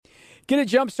Get a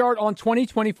jump start on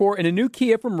 2024 in a new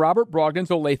Kia from Robert Brogdon's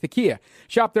Olathe Kia.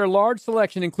 Shop their large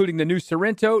selection, including the new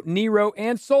Sorrento, Nero,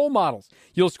 and Soul models.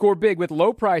 You'll score big with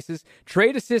low prices,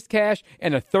 trade assist cash,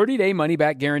 and a 30-day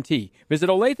money-back guarantee. Visit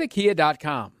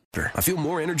OlatheKia.com. I feel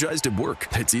more energized at work.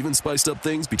 It's even spiced up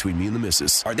things between me and the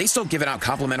missus. Are they still giving out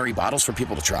complimentary bottles for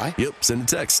people to try? Yep, send a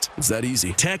text. It's that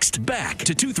easy. Text BACK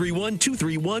to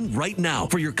 231-231 right now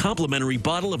for your complimentary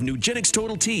bottle of Nugenix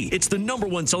Total T. It's the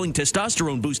 #1 selling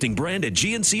testosterone-boosting brand at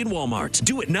GNC and Walmart.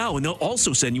 Do it now, and they'll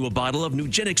also send you a bottle of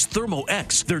Nugenix Thermo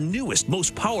X, their newest,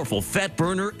 most powerful fat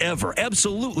burner ever.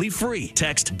 Absolutely free.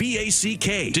 Text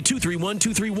BACK to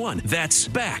 231-231. That's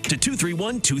BACK to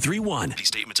 231-231. These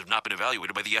statements have not been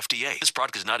evaluated by the FDA. This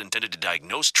product is not intended to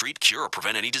diagnose, treat, cure, or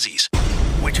prevent any disease.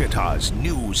 Wichita's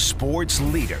new sports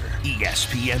leader,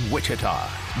 ESPN Wichita,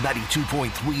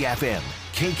 92.3 FM,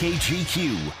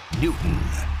 KKGQ, Newton.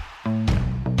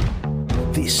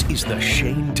 This is the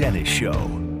Shane Dennis Show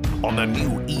on the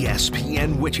new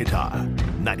ESPN Wichita,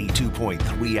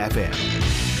 92.3 FM.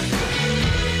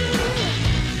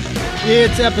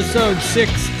 It's episode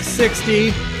 660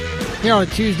 here on a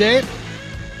Tuesday.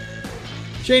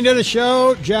 Shane Dennis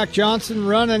Show, Jack Johnson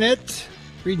running it,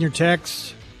 reading your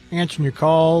texts, answering your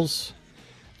calls,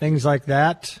 things like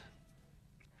that.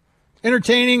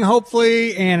 Entertaining,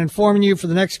 hopefully, and informing you for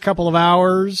the next couple of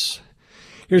hours.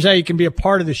 Here's how you can be a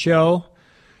part of the show.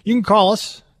 You can call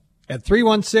us at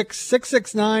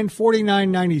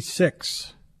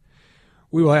 316-669-4996.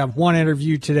 We will have one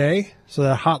interview today, so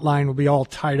that hotline will be all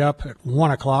tied up at 1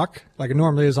 o'clock, like it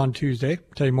normally is on Tuesday.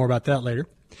 I'll tell you more about that later.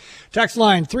 Text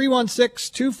line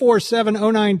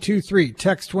 316-247-0923.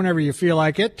 Text whenever you feel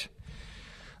like it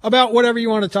about whatever you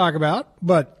want to talk about.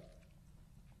 But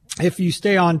if you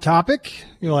stay on topic,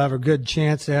 you'll have a good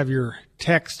chance to have your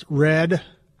text read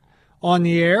on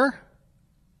the air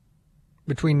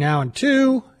between now and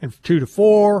 2 and 2 to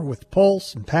 4 with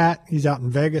Pulse and Pat. He's out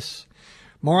in Vegas.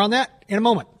 More on that in a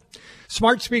moment.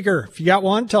 Smart speaker. If you got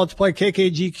one, tell it to play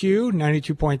KKGQ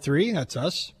 92.3. That's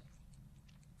us.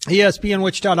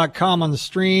 ESPNWichita.com on the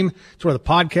stream. It's where the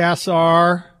podcasts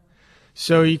are.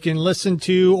 So you can listen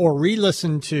to or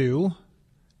re-listen to,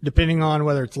 depending on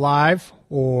whether it's live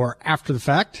or after the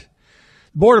fact.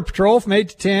 Border Patrol from 8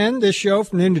 to 10. This show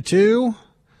from noon to 2.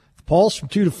 The Pulse from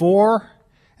 2 to 4.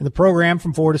 And the program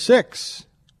from 4 to 6.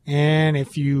 And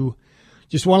if you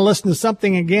just want to listen to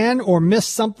something again or miss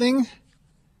something,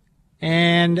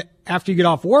 and after you get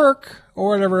off work or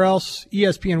whatever else,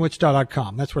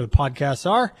 ESPNWichita.com. That's where the podcasts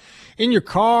are. In your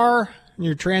car, in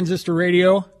your transistor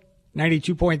radio,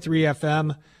 92.3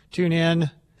 FM. Tune in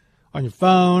on your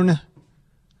phone,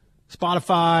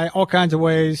 Spotify, all kinds of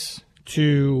ways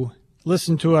to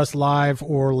listen to us live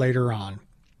or later on.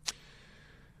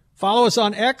 Follow us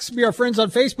on X. Be our friends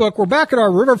on Facebook. We're back at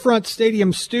our Riverfront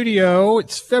Stadium studio.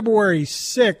 It's February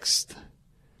 6th.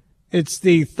 It's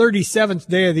the 37th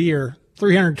day of the year.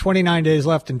 329 days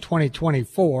left in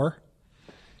 2024.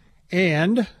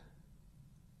 And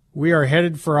we are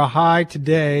headed for a high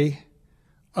today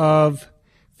of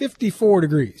 54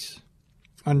 degrees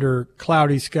under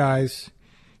cloudy skies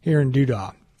here in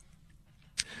Doodah.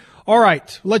 All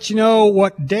right, let you know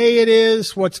what day it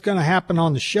is, what's going to happen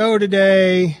on the show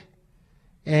today,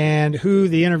 and who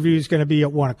the interview is going to be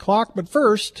at 1 o'clock. But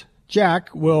first,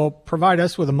 Jack will provide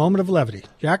us with a moment of levity.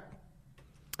 Jack?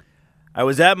 I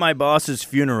was at my boss's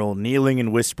funeral, kneeling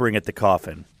and whispering at the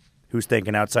coffin. Who's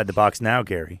thinking outside the box now,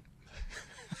 Gary?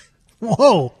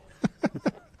 Whoa.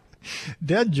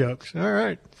 Dead jokes. All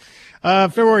right.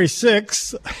 February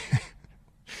 6th.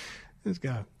 This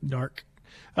got dark.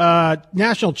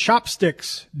 National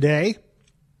Chopsticks Day.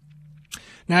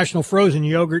 National Frozen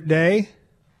Yogurt Day.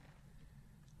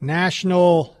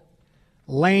 National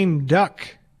Lame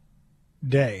Duck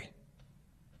Day.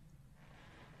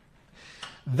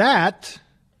 That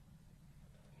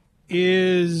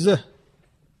is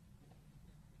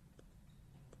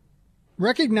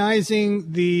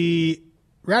recognizing the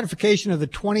ratification of the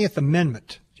 20th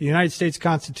Amendment to the United States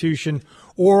Constitution,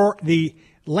 or the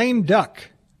Lame Duck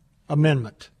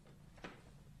Amendment.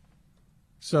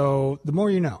 So the more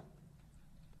you know.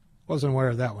 Wasn't aware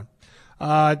of that one.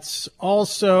 It's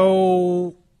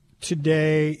also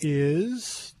today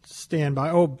is standby.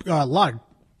 Oh, a lot of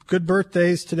good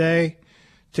birthdays today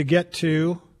to get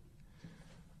to.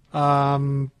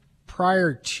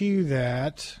 Prior to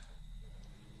that,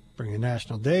 bring the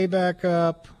National Day back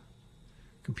up.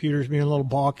 Computer's being a little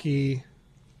balky.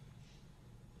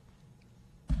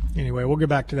 Anyway, we'll get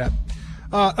back to that.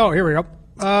 Here we go.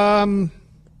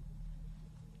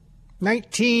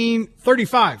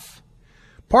 1935.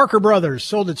 Parker Brothers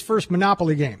sold its first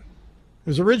Monopoly game. It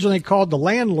was originally called the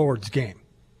Landlord's Game.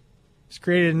 It's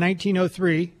created in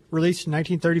 1903, released in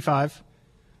 1935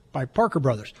 by Parker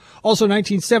Brothers. Also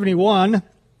 1971,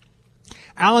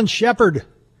 Alan Shepard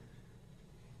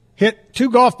hit 2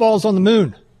 golf balls on the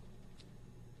moon.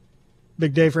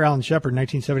 Big day for Alan Shepard,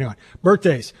 1971.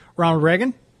 Birthdays, Ronald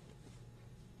Reagan,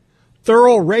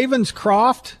 Thurl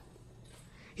Ravenscroft.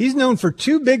 He's known for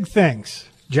 2 big things,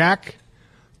 Jack.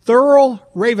 Thurl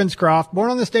Ravenscroft,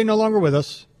 born on this day, no longer with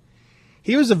us.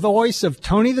 He was the voice of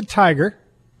Tony the Tiger,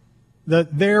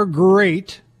 They're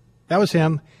Great. That was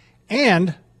him.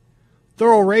 And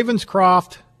Thurl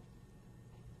Ravenscroft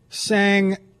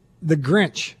sang The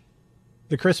Grinch,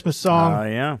 the Christmas song.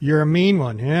 Yeah. You're a Mean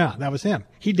One. Yeah, that was him.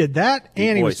 He did that,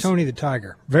 and he was Tony the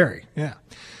Tiger. Very, yeah.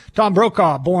 Tom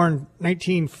Brokaw, born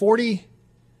 1940.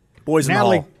 Boys in the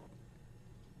Hall.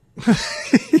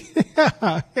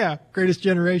 Yeah, Greatest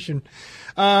Generation.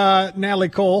 Natalie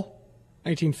Cole,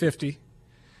 1950.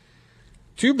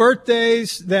 2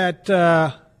 birthdays that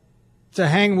to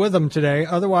hang with them today.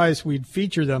 Otherwise, we'd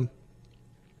feature them.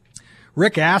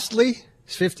 Rick Astley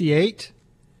is 58.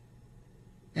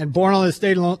 And born on this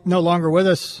day, no longer with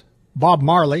us, Bob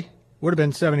Marley would have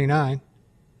been 79.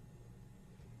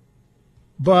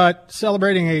 But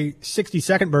celebrating a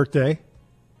 62nd birthday,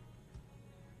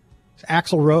 it's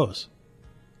Axl Rose.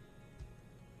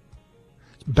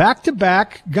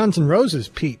 Back-to-back Guns N' Roses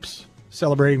peeps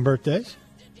celebrating birthdays.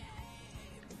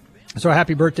 So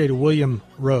happy birthday to William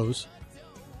Rose.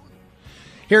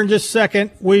 Here in just a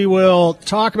second, we will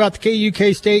talk about the KU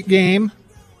K-State game,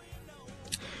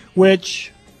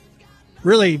 which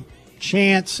really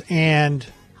Chance and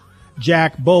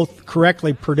Jack both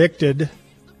correctly predicted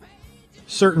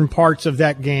certain parts of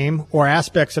that game or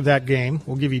aspects of that game.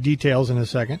 We'll give you details in a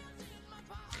second.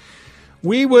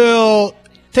 We will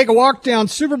take a walk down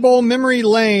Super Bowl memory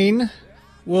lane.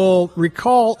 We'll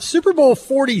recall Super Bowl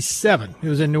 47. It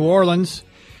was in New Orleans.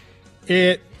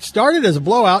 It started as a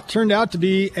blowout, turned out to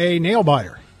be a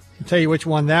nail-biter. I'll tell you which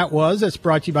one that was. That's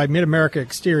brought to you by Mid-America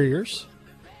Exteriors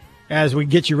as we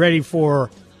get you ready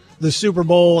for the Super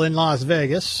Bowl in Las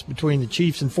Vegas between the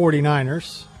Chiefs and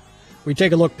 49ers. We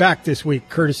take a look back this week,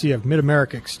 courtesy of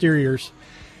Mid-America Exteriors,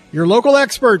 your local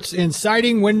experts in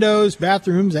siding, windows,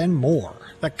 bathrooms, and more.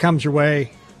 That comes your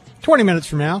way 20 minutes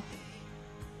from now.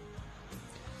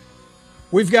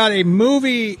 We've got a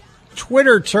movie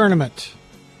Twitter tournament.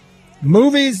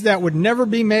 Movies that would never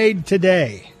be made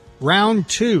today. Round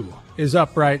 2 is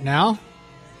up right now.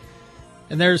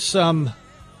 And there's some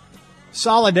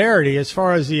solidarity as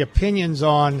far as the opinions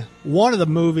on one of the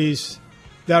movies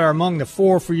that are among the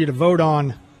 4 for you to vote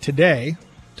on today.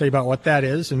 I'll tell you about what that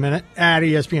is in a minute. At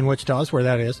ESPN Wichita is where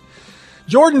that is.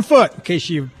 Jordan Foote, in case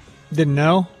you didn't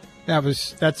know,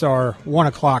 that's our 1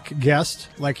 o'clock guest,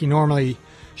 like he normally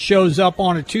shows up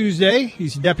on a Tuesday.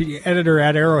 He's deputy editor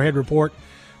at Arrowhead Report,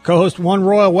 co-host One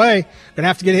Royal Way. Going to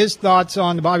have to get his thoughts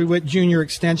on the Bobby Witt Jr.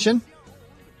 extension,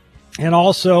 and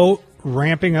also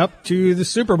ramping up to the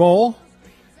Super Bowl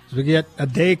as we get a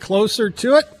day closer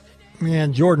to it.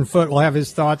 And Jordan Foote will have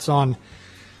his thoughts on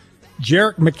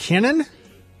Jerick McKinnon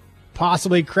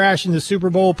possibly crashing the Super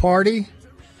Bowl party,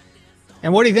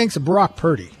 and what he thinks of Brock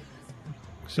Purdy.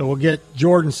 So we'll get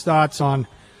Jordan's thoughts on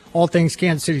all things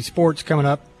Kansas City sports coming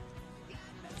up.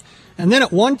 And then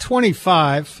at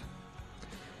 1:25,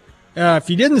 if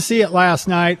you didn't see it last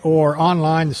night or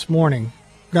online this morning,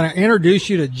 I'm going to introduce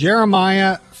you to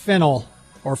Jeremiah Fennell.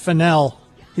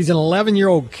 He's an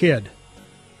 11-year-old kid.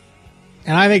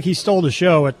 And I think he stole the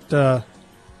show at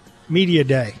Media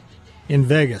Day in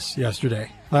Vegas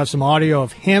yesterday. We'll have some audio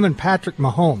of him and Patrick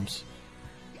Mahomes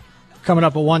coming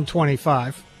up at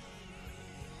 1:25.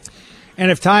 And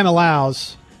if time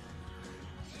allows,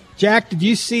 Jack, did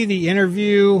you see the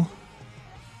interview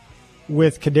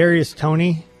with Kadarius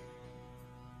Toney?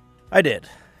 I did.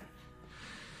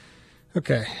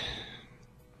 Okay.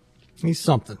 He's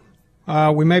something.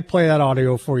 We may play that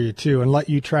audio for you, too, and let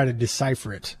you try to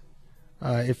decipher it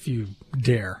if you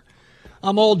dare.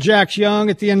 I'm old Jack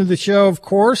Young at the end of the show, of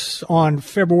course, on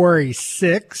February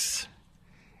 6th.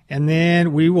 And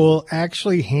then we will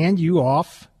actually hand you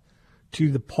off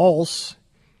to the Pulse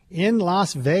in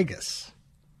Las Vegas.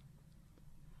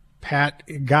 Pat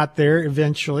got there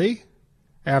eventually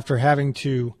after having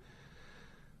to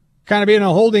kind of be in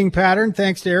a holding pattern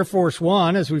thanks to Air Force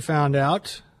One, as we found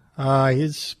out.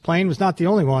 His plane was not the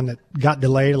only one that got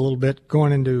delayed a little bit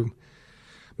going into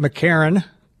McCarran.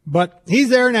 But he's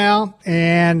there now,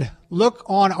 and look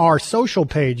on our social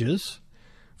pages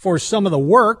for some of the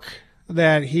work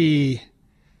that he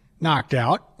knocked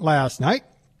out last night.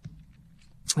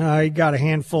 He got a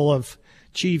handful of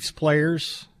Chiefs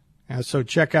players, so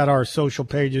check out our social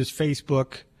pages,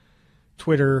 Facebook,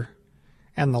 Twitter,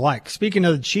 and the like. Speaking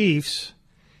of the Chiefs,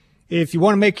 if you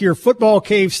want to make your football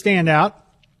cave stand out,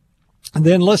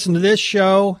 then listen to this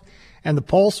show and the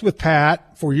Pulse with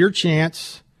Pat for your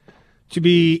chance to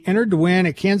be entered to win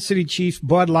a Kansas City Chiefs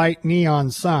Bud Light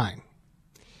neon sign.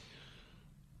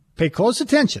 Pay close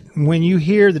attention when you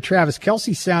hear the Travis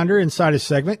Kelce sounder inside a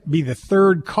segment. Be the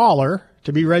third caller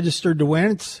to be registered to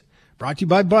win. It's brought to you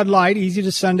by Bud Light. Easy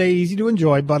to Sunday, easy to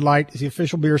enjoy. Bud Light is the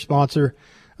official beer sponsor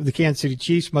of the Kansas City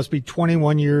Chiefs. Must be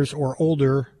 21 years or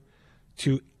older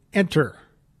to enter.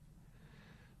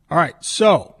 All right,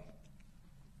 so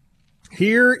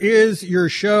here is your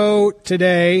show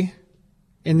today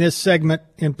in this segment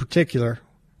in particular.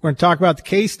 We're going to talk about the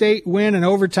K-State win in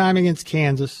overtime against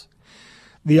Kansas,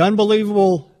 the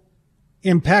unbelievable,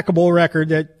 impeccable record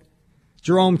that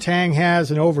Jerome Tang has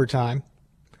in overtime,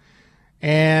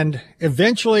 and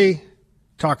eventually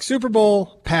talk Super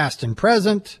Bowl, past and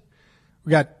present.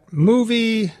 We got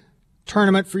movie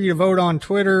tournament for you to vote on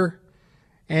Twitter,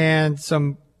 and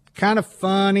some kind of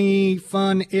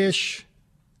fun-ish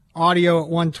audio at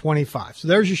 125. So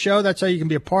there's your show. That's how you can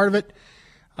be a part of it.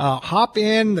 Hop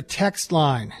in the text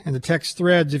line and the text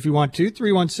threads if you want to,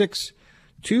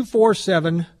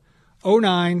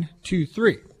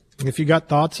 316-247-0923. If you got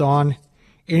thoughts on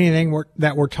anything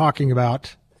that we're talking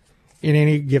about in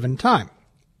any given time.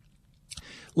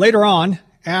 Later on,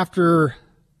 after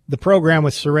the program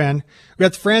with Seren, we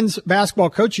got the Friends basketball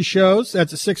coaches shows.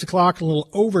 That's at 6 o'clock, a little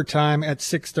overtime at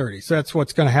 6:30. So that's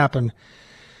what's going to happen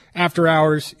after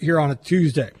hours here on a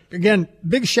Tuesday. Again,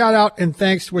 big shout out and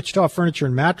thanks to Wichita Furniture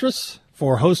and Mattress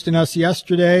for hosting us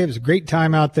yesterday. It was a great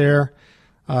time out there.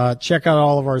 Check out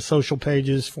all of our social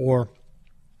pages for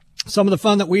some of the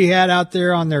fun that we had out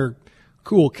there on their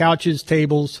cool couches,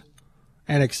 tables,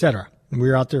 and etc. And we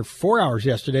were out there for 4 hours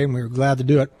yesterday, and we were glad to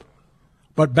do it.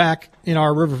 But back in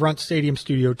our Riverfront Stadium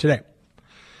studio today.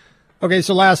 Okay,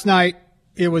 so last night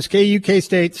it was KU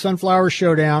K-State Sunflower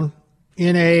Showdown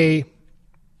in a,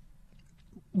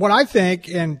 what I think,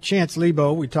 and Chance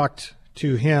Lebo, we talked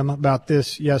to him about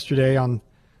this yesterday on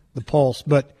the Pulse,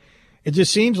 but it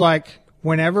just seems like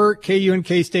whenever KU and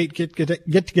K-State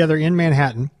get together in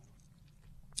Manhattan,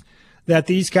 that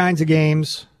these kinds of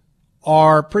games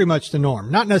are pretty much the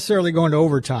norm. Not necessarily going to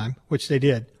overtime, which they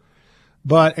did,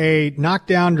 but a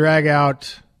knockdown,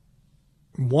 drag-out,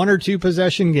 one or two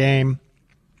possession game,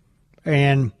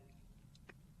 and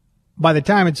by the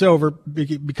time it's over,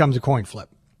 it becomes a coin flip.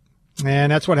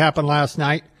 And that's what happened last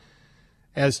night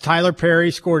as Tyler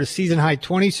Perry scored a season-high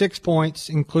 26 points,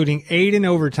 including 8 in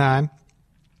overtime.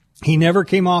 He never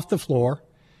came off the floor.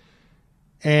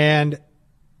 And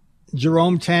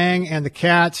Jerome Tang and the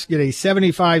Cats get a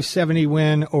 75-70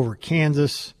 win over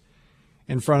Kansas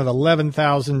in front of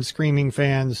 11,000 screaming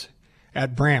fans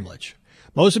at Bramlage.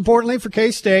 Most importantly for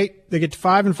K-State, they get to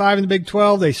 5-5 in the Big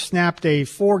 12. They snapped a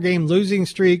 4-game losing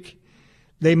streak.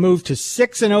 They moved to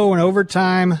 6-0 in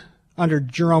overtime under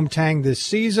Jerome Tang this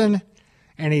season,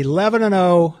 and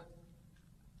 11-0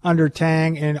 under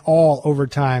Tang in all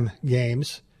overtime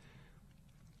games.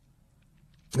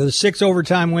 The 6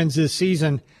 overtime wins this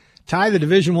season tie the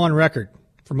Division I record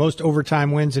for most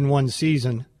overtime wins in one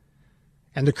season,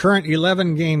 and the current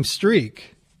 11-game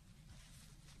streak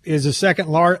is the second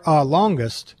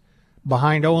longest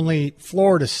behind only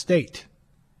Florida State,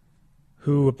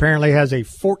 who apparently has a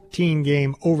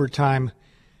 14-game overtime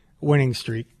winning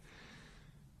streak.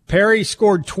 Perry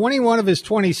scored 21 of his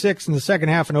 26 in the second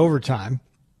half in overtime.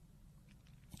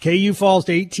 KU falls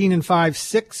to 18-5,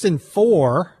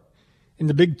 6-4 in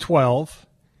the Big 12.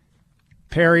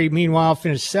 Perry, meanwhile,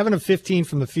 finished 7 of 15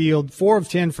 from the field, 4 of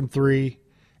 10 from 3,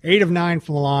 8 of 9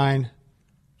 from the line,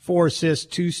 4 assists,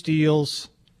 2 steals.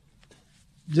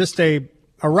 Just a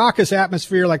raucous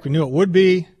atmosphere like we knew it would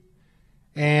be.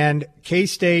 And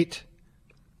K-State,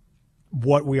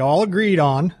 what we all agreed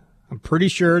on, I'm pretty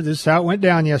sure this is how it went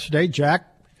down yesterday. Jack,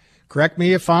 correct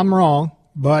me if I'm wrong,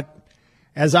 but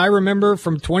as I remember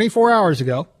from 24 hours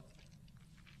ago,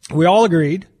 we all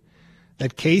agreed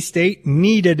that K-State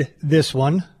needed this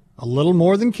one a little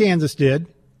more than Kansas did.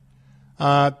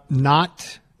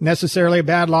 Not necessarily a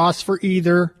bad loss for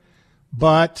either,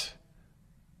 but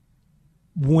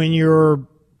when you're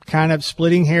kind of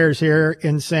splitting hairs here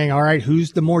and saying, all right,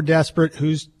 who's the more desperate,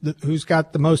 who's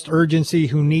got the most urgency,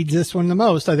 who needs this one the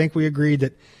most, I think we agreed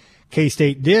that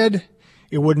K-State did.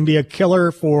 It wouldn't be a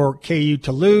killer for KU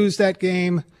to lose that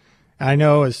game. I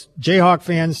know as Jayhawk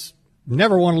fans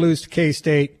never want to lose to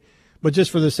K-State, but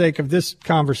just for the sake of this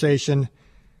conversation,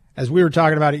 as we were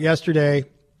talking about it yesterday,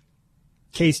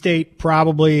 K-State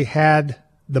probably had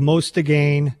the most to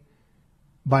gain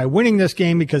by winning this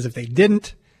game, because if they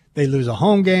didn't, they lose a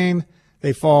home game.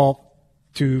 They fall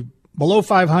to below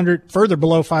 500, further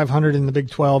below 500 in the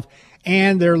Big 12,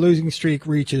 and their losing streak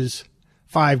reaches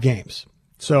 5 games.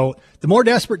 So the more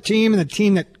desperate team and the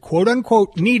team that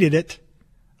quote-unquote needed it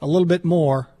a little bit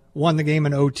more won the game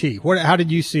in OT. How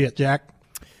did you see it, Jack?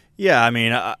 Yeah, I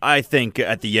mean, I think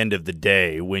at the end of the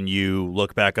day, when you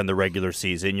look back on the regular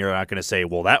season, you're not going to say,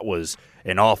 well, that was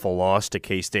an awful loss to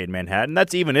K-State and Manhattan.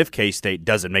 That's even if K-State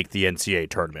doesn't make the NCAA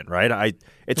tournament, right?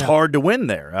 It's hard to win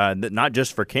there, not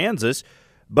just for Kansas,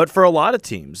 but for a lot of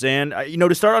teams. And,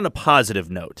 to start on a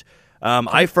positive note,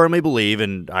 I firmly believe,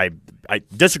 and I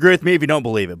disagree with me if you don't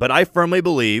believe it, but I firmly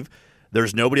believe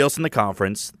there's nobody else in the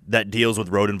conference that deals with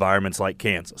road environments like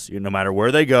Kansas. No matter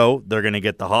where they go, they're going to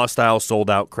get the hostile,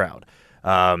 sold-out crowd.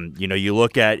 You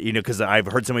look at, because I've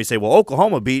heard somebody say, well,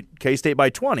 Oklahoma beat K-State by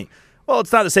 20. Well,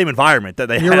 it's not the same environment that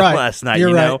they had last night.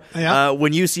 You're right. Yeah.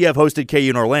 When UCF hosted KU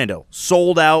in Orlando,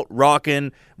 sold out,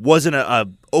 rocking, wasn't a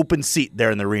open seat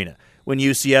there in the arena. When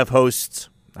UCF hosts,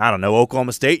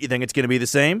 Oklahoma State, you think it's going to be the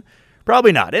same?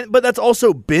 Probably not. But that's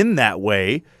also been that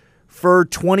way for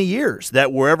 20 years,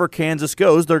 that wherever Kansas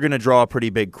goes, they're going to draw a pretty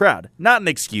big crowd. Not an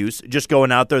excuse, just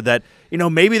going out there that,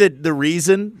 maybe the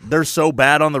reason they're so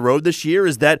bad on the road this year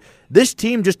is that this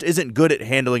team just isn't good at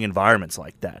handling environments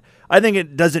like that. I think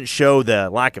it doesn't show the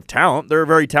lack of talent. They're a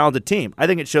very talented team. I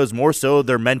think it shows more so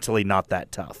they're mentally not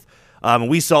that tough.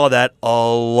 We saw that a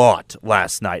lot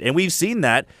last night, and we've seen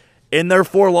that in their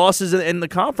 4 losses in the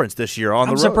conference this year on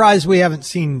the road. I'm surprised we haven't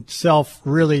seen Self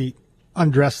really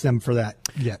undress them for that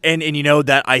yet. And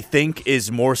that I think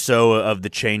is more so of the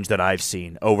change that I've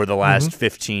seen over the last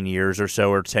 15 years or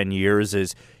so, or 10 years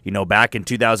is, back in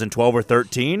 2012 or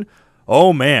 13,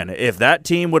 oh man, if that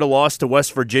team would have lost to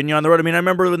West Virginia on the road, I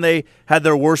remember when they had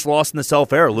their worst loss in the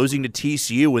Self era, losing to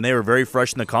TCU when they were very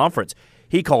fresh in the conference.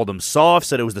 He called them soft,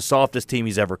 said it was the softest team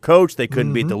he's ever coached. They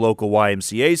couldn't beat the local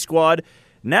YMCA squad.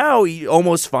 Now he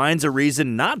almost finds a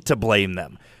reason not to blame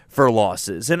them for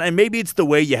losses. And maybe it's the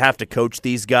way you have to coach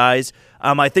these guys.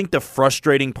 I think the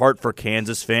frustrating part for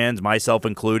Kansas fans, myself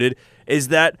included, is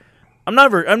that I'm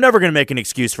never going to make an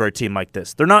excuse for a team like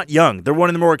this. They're not young. They're one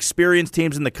of the more experienced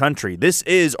teams in the country. This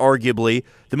is arguably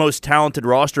the most talented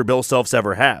roster Bill Self's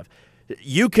ever have.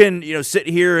 You can, sit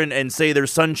here and say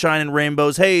there's sunshine and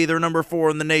rainbows. Hey, they're number 4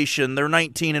 in the nation. They're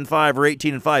 19-5 or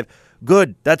 18-5.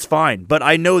 Good, that's fine. But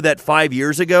I know that 5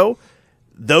 years ago,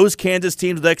 those Kansas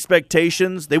teams with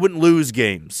expectations, they wouldn't lose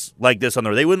games like this on the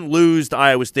road. They wouldn't lose to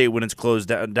Iowa State when it's closed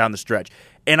down the stretch.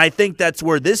 And I think that's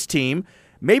where this team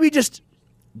maybe just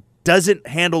doesn't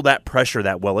handle that pressure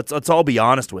that well. Let's all be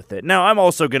honest with it. Now, I'm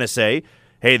also going to say,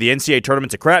 hey, the NCAA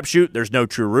tournament's a crapshoot. There's no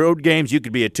true road games. You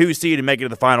could be a 2 seed and make it to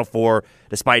the Final Four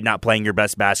despite not playing your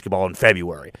best basketball in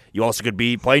February. You also could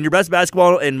be playing your best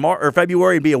basketball in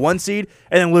February and be a 1 seed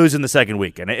and then lose in the second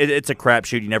weekend. It's a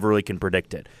crapshoot. You never really can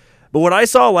predict it. But what I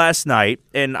saw last night,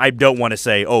 and I don't want to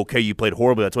say, KU played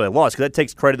horribly, that's why they lost, because that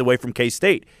takes credit away from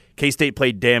K-State. K-State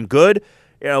played damn good.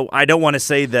 I don't want to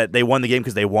say that they won the game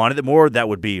because they wanted it more. That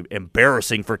would be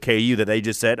embarrassing for KU that they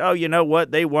just said, oh, you know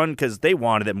what, they won because they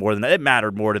wanted it more than that. It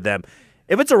mattered more to them.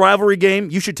 If it's a rivalry game,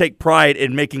 you should take pride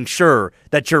in making sure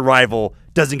that your rival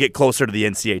doesn't get closer to the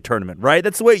NCAA tournament, right?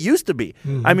 That's the way it used to be.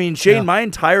 Shane, my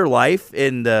entire life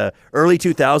in the early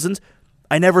 2000s,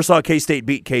 I never saw K-State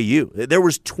beat KU. There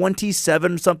was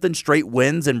 27-something straight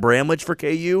wins in Bramlage for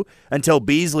KU until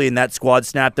Beasley and that squad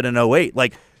snapped it in 08.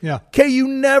 KU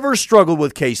never struggled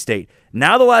with K-State.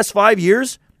 Now the last 5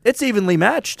 years, it's evenly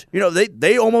matched.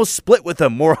 They almost split with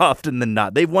them more often than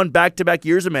not. They've won back-to-back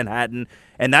years in Manhattan,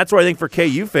 and that's where I think for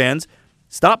KU fans,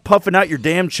 stop puffing out your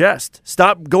damn chest.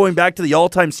 Stop going back to the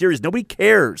all-time series. Nobody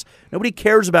cares. Nobody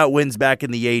cares about wins back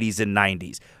in the 80s and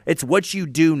 90s. It's what you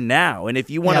do now. And if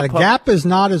you want to the gap is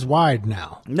not as wide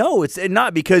now. No, it's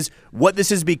not, because what this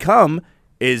has become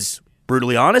is,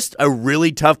 brutally honest, a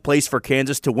really tough place for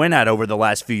Kansas to win at over the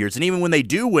last few years. And even when they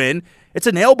do win, it's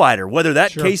a nail-biter, whether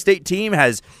that K-State team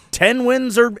has 10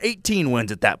 wins or 18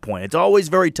 wins at that point. It's always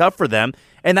very tough for them,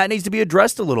 and that needs to be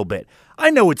addressed a little bit.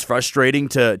 I know it's frustrating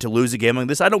to lose a game like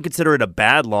this. I don't consider it a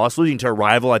bad loss. Losing to a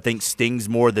rival, I think, stings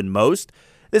more than most.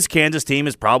 This Kansas team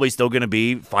is probably still going to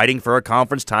be fighting for a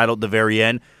conference title at the very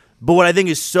end. But what I think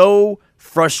is so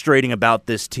frustrating about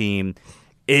this team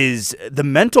is the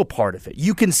mental part of it.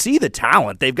 You can see the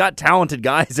talent. They've got talented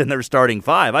guys in their starting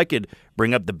 5. I could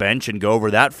bring up the bench and go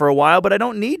over that for a while, but I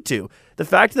don't need to. The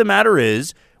fact of the matter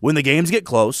is, when the games get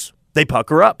close, they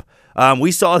pucker up.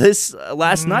 We saw this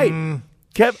last night.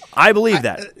 Kev, I believe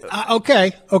that.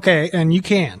 Okay, and you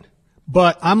can.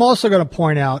 But I'm also going to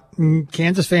point out,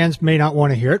 Kansas fans may not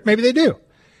want to hear it. Maybe they do.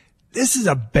 This is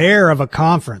a bear of a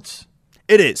conference.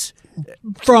 It is.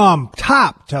 From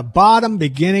top to bottom,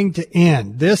 beginning to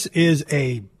end. This is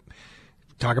a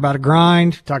talk about a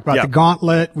grind, talk about the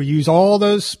gauntlet. We use all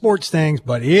those sports things,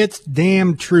 but it's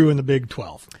damn true in the Big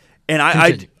 12. And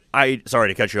I sorry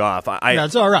to cut you off.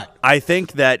 That's all right. I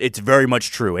think that it's very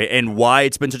much true. And why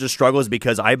it's been such a struggle is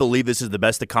because I believe this is the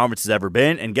best the conference has ever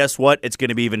been. And guess what? It's going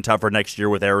to be even tougher next year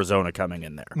with Arizona coming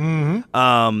in there.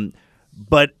 Mm-hmm.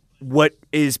 But what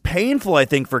is painful, I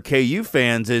think, for KU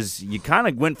fans is you kind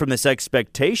of went from this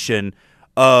expectation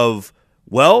of,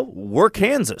 well, we're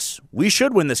Kansas. We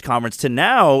should win this conference, to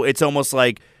now it's almost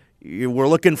like we're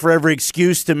looking for every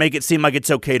excuse to make it seem like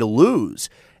it's okay to lose.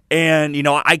 And,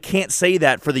 I can't say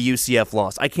that for the UCF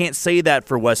loss. I can't say that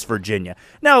for West Virginia.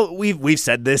 Now, we've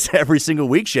said this every single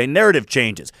week, Shane. Narrative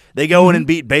changes. They go in and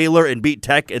beat Baylor and beat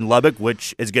Tech and Lubbock,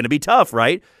 which is going to be tough,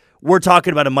 right? We're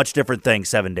talking about a much different thing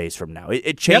 7 days from now.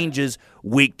 It changes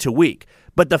week to week.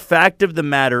 But the fact of the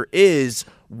matter is,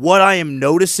 what I am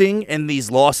noticing in these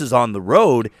losses on the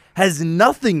road has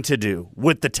nothing to do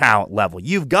with the talent level.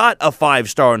 You've got a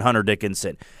 5-star in Hunter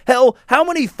Dickinson. Hell, how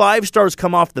many 5-stars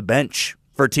come off the bench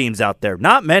for teams out there?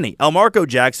 Not many. Elmarco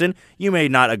Jackson, you may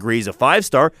not agree, is a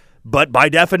 5-star, but by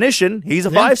definition, he's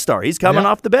a 5-star. He's coming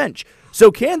off the bench.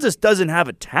 So Kansas doesn't have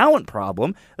a talent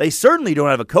problem. They certainly don't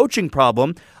have a coaching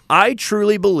problem. I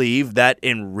truly believe that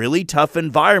in really tough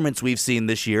environments we've seen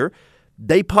this year,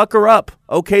 they pucker up.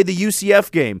 Okay, the UCF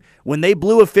game, when they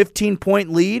blew a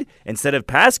 15-point lead, instead of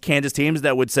past Kansas teams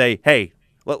that would say, hey,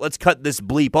 let's cut this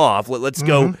bleep off. Let's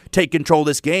go take control of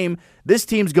this game. This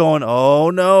team's going, oh,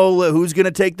 no, who's going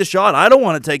to take the shot? I don't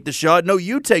want to take the shot. No,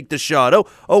 you take the shot.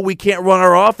 Oh, we can't run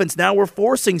our offense. Now we're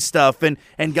forcing stuff, and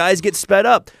guys get sped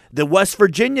up. The West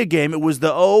Virginia game, it was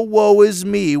the, oh, woe is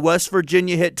me. West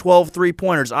Virginia hit 12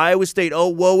 3-pointers. Iowa State, oh,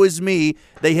 woe is me.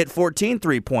 They hit 14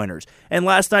 3-pointers. And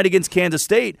last night against Kansas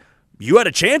State, you had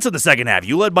a chance in the second half.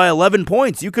 You led by 11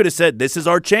 points. You could have said, this is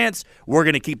our chance. We're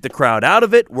going to keep the crowd out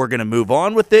of it. We're going to move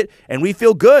on with it, and we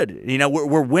feel good.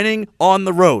 We're winning on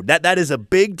the road. That is a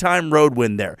big-time road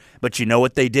win there. But you know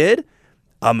what they did?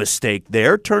 A mistake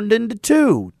there turned into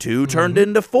 2. 2 turned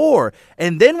into 4.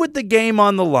 And then with the game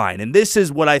on the line, and this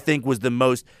is what I think was the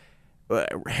most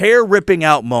hair-ripping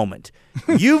out moment.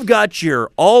 You've got your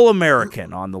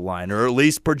All-American on the line, or at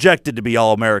least projected to be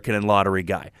All-American and lottery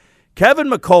guy. Kevin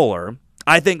McCullough,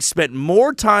 I think, spent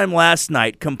more time last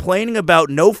night complaining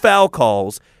about no foul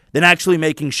calls than actually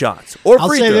making shots or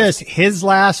free throws. I'll say this, his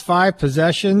last 5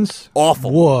 possessions,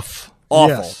 awful. Woof.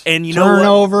 Awful. Yes. And you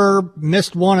Turnover, know what?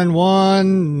 missed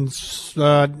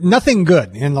 1-and-1, nothing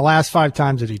good in the last 5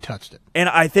 times that he touched it. And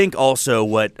I think also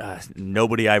what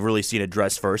nobody I've really seen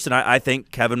address first, and I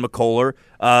think Kevin McCullough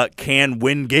can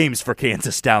win games for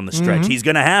Kansas down the stretch. He's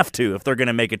going to have to if they're going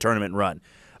to make a tournament run.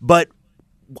 But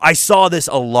I saw this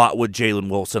a lot with Jalen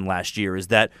Wilson last year, is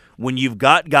that when you've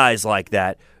got guys like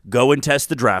that, go and test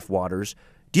the draft waters.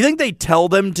 Do you think they tell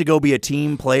them to go be a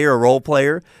team player, a role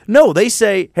player? No, they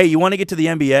say, hey, you want to get to the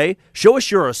NBA? Show us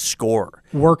you're a scorer.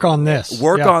 Work on this.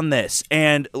 Work on this.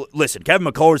 And listen, Kevin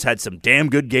McCullough's had some damn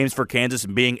good games for Kansas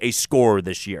and being a scorer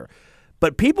this year.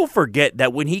 But people forget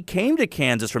that when he came to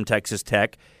Kansas from Texas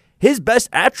Tech, his best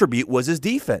attribute was his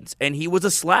defense, and he was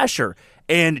a slasher.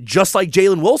 And just like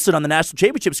Jalen Wilson on the national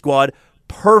championship squad,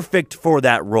 perfect for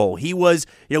that role. He was,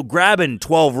 grabbing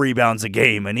 12 rebounds a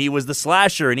game, and he was the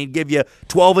slasher, and he'd give you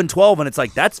 12 and 12, and it's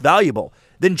like, that's valuable.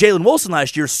 Then Jalen Wilson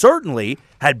last year certainly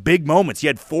had big moments. He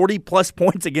had 40-plus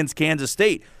points against Kansas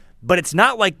State, but it's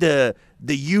not like the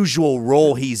usual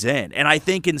role he's in. And I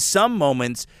think in some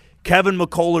moments, Kevin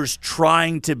McCullough's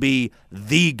trying to be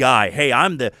the guy. Hey,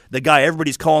 I'm the guy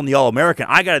everybody's calling the All-American.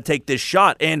 I got to take this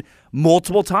shot. And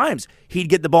multiple times he'd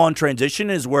get the ball in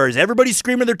transition, whereas everybody's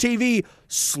screaming at their TV,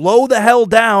 slow the hell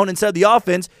down instead of the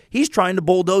offense. He's trying to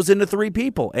bulldoze into 3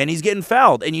 people, and he's getting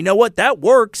fouled. And you know what? That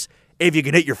works if you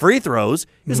can hit your free throws.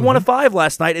 He was 1 of 5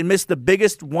 last night and missed the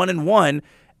biggest 1-and-1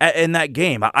 in that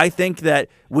game. I think that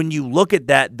when you look at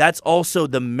that, that's also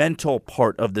the mental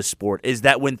part of the sport, is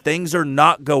that when things are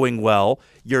not going well,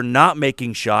 you're not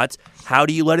making shots, how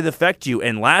do you let it affect you?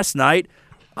 And last night,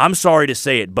 I'm sorry to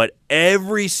say it, but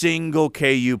every single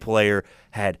KU player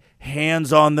had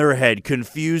hands on their head,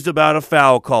 confused about a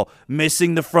foul call,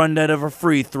 missing the front end of a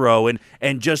free throw, and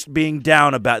just being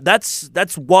down about it.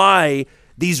 That's why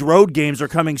these road games are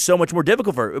coming so much more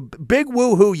difficult for big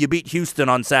woo-hoo. You beat Houston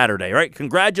on Saturday, right?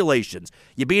 Congratulations.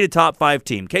 You beat a top 5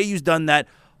 team. KU's done that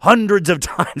hundreds of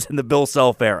times in the Bill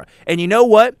Self era. And you know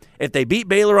what? If they beat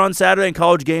Baylor on Saturday in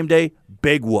College game day,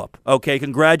 big whoop. Okay,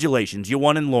 congratulations. You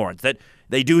won in Lawrence.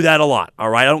 They do that a lot, all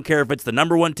right? I don't care if it's the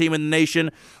number 1 team in the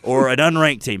nation or an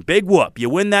unranked team. Big whoop. You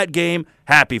win that game,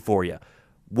 happy for you.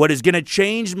 What is going to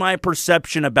change my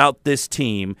perception about this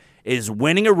team is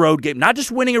winning a road game, not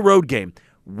just winning a road game,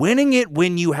 winning it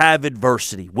when you have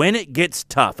adversity, when it gets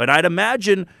tough. And I'd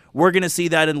imagine we're going to see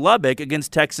that in Lubbock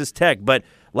against Texas Tech. But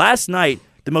last night,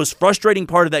 the most frustrating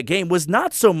part of that game was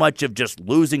not so much of just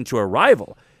losing to a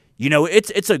rival.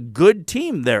 It's a good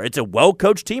team there. It's a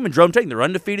well-coached team in Jerome Tang. They're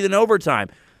undefeated in overtime.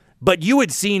 But you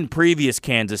had seen previous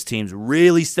Kansas teams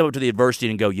really step up to the adversity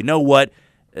and go, you know what?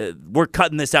 We're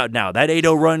cutting this out now. That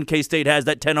 8-0 run K-State has,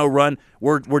 that 10-0 run,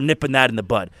 we're nipping that in the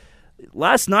bud.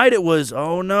 Last night it was,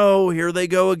 oh no, here they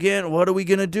go again. What are we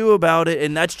going to do about it?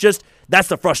 And that's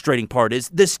the frustrating part is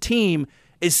this team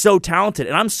is so talented.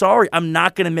 And I'm sorry, I'm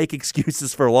not going to make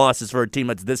excuses for losses for a team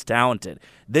that's this talented.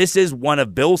 This is one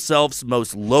of Bill Self's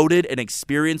most loaded and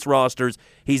experienced rosters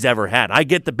he's ever had. I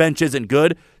get the bench isn't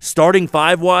good. Starting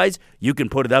five-wise, you can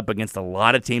put it up against a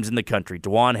lot of teams in the country.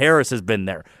 DeJuan Harris has been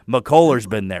there. McCullers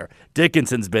been there.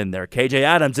 Dickinson's been there. KJ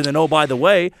Adams. And then, oh, by the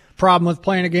way. Problem with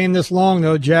playing a game this long,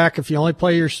 though, Jack, if you only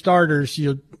play your starters,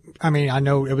 I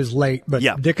know it was late, but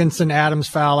yeah. Dickinson, Adams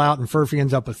foul out, and Furphy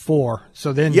ends up with 4.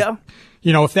 So then,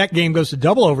 if that game goes to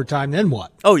double overtime, then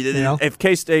what? Oh, if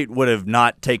K-State would have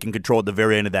not taken control at the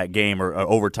very end of that game or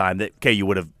overtime, that KU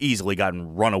would have easily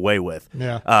gotten run away with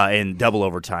in double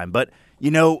overtime. But,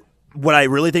 what I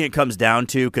really think it comes down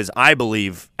to, because I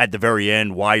believe at the very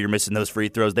end why you're missing those free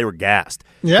throws, they were gassed.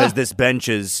 Because this bench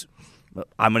is,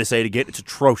 I'm going to say it again, it's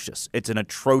atrocious. It's an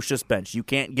atrocious bench. You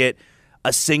can't get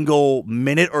a single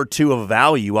minute or two of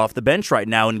value off the bench right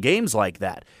now in games like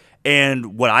that.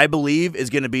 And what I believe is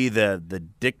going to be the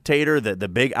dictator, the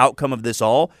big outcome of this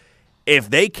all,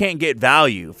 if they can't get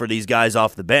value for these guys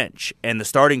off the bench and the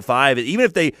starting five, even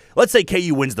if let's say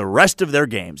KU wins the rest of their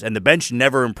games and the bench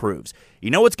never improves,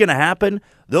 you know what's going to happen?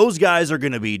 Those guys are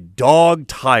going to be dog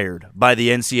tired by the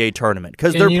NCAA tournament.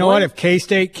 And you know what? If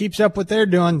K-State keeps up what they're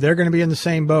doing, they're going to be in the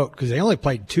same boat because they only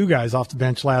played 2 guys off the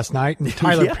bench last night, and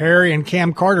Tyler Perry and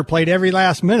Cam Carter played every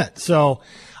last minute. So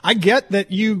I get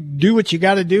that you do what you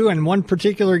got to do in one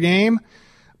particular game,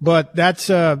 but that's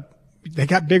they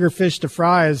got bigger fish to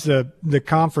fry as the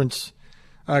conference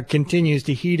continues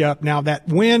to heat up. Now that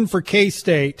win for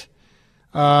K-State,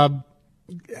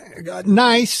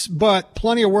 nice, but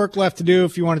plenty of work left to do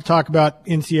if you want to talk about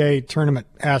NCAA tournament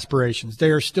aspirations.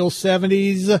 They are still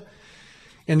 70s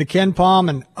in the Ken Palm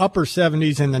and upper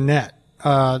 70s in the net.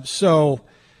 So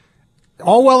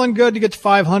all well and good to get to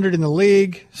 500 in the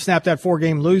league, snap that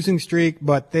 4-game losing streak,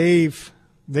 but they've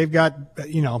got,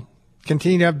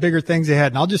 continue to have bigger things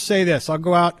ahead. And I'll just say this. I'll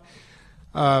go out.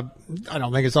 I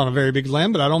don't think it's on a very big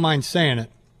limb, but I don't mind saying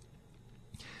it.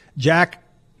 Jack,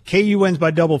 KU wins by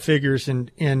double figures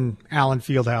in Allen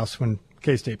Fieldhouse when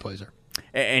K-State plays there.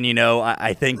 And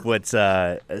I think what's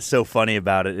so funny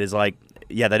about it is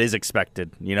that is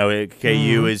expected.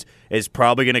 KU is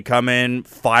probably going to come in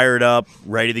fired up,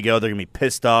 ready to go. They're going to be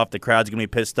pissed off. The crowd's going to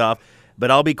be pissed off. But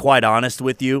I'll be quite honest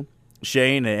with you,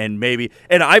 Shane, and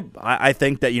I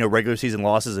think that regular season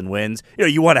losses and wins,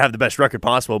 you want to have the best record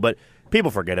possible, but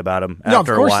people forget about them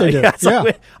after a while. They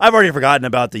do. I've already forgotten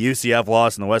about the UCF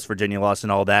loss and the West Virginia loss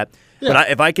and all that. Yeah.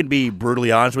 But if I can be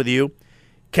brutally honest with you,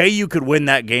 KU could win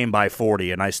that game by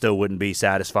 40, and I still wouldn't be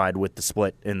satisfied with the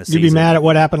split in the season. You'd be mad at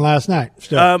what happened last night.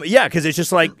 Because it's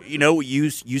just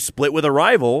you split with a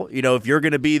rival. If you're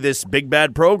going to be this big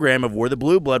bad program of we're the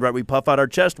blue blood, right? We puff out our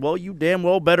chest. Well, you damn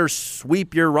well better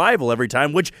sweep your rival every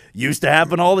time, which used to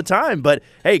happen all the time. But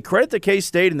hey, credit to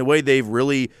K-State and the way they've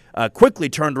really quickly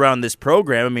turned around this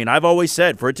program. I mean, I've always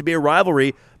said for it to be a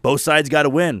rivalry, both sides got to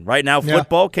win. Right now,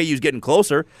 football, KU's getting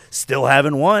closer, still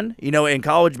haven't won. In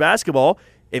college basketball.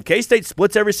 If K-State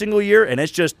splits every single year and it's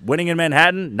just winning in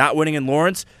Manhattan, not winning in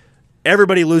Lawrence,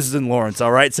 everybody loses in Lawrence,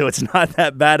 all right? So it's not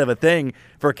that bad of a thing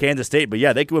for Kansas State. But,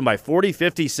 yeah, they could win by 40,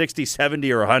 50, 60,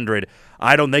 70, or 100.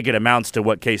 I don't think it amounts to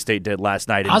what K-State did last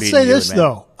night. I'll say this,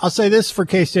 though. I'll say this for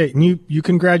K-State, and you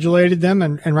congratulated them,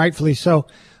 and rightfully so.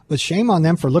 But shame on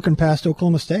them for looking past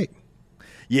Oklahoma State.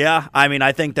 Yeah, I mean,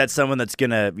 I think that's someone that's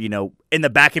going to, in the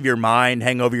back of your mind,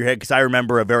 hang over your head, because I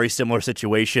remember a very similar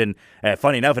situation.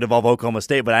 Funny enough, it involved Oklahoma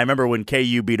State, but I remember when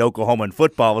KU beat Oklahoma in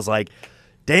football, I was like,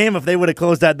 damn, if they would have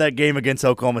closed out that game against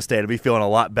Oklahoma State, I'd be feeling a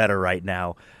lot better right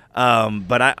now.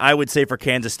 But I would say for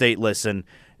Kansas State, listen,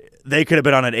 they could have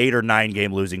been on an 8 or 9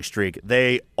 game losing streak.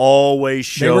 They always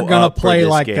show up. They were going to play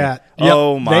like game. That. Yep.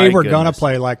 Oh, my They were goodness. going to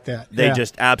play like that. They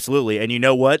just absolutely. And you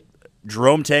know what?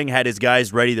 Jerome Tang had his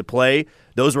guys ready to play.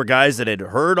 Those were guys that had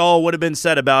heard all what had been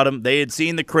said about him. They had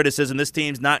seen the criticism. This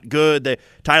team's not good.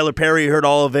 Tyler Perry heard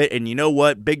all of it. And you know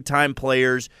what? Big-time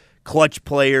players, clutch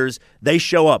players, they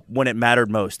show up when it mattered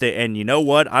most. And you know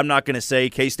what? I'm not going to say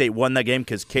K-State won that game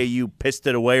because KU pissed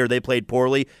it away or they played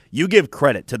poorly. You give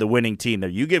credit to the winning team there.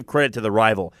 You give credit to the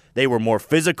rival. They were more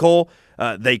physical.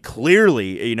 They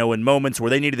clearly, in moments where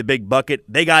they needed the big bucket,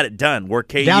 they got it done. Where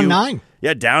KU down 9.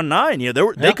 Yeah, down 9.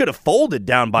 They could have folded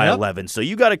down by 11. So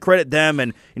you got to credit them.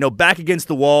 And, back against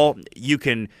the wall, you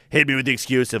can hit me with the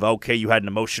excuse of, okay, you had an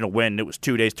emotional win. It was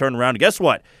 2 days turnaround. And guess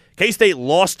what? K-State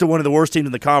lost to one of the worst teams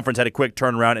in the conference, had a quick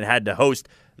turnaround, and had to host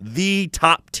the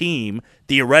top team,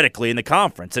 theoretically, in the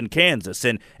conference, in Kansas.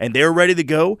 And they were ready to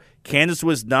go. Kansas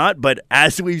was not. But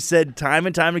as we've said time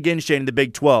and time again, Shane, in the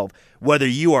Big 12, whether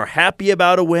you are happy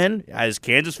about a win, as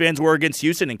Kansas fans were against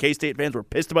Houston and K-State fans were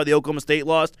pissed about the Oklahoma State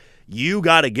loss, you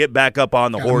got to get back up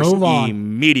on the horse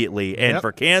immediately. And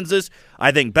for Kansas,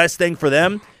 I think best thing for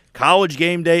them, college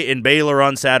game day in Baylor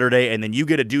on Saturday, and then you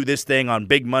get to do this thing on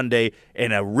Big Monday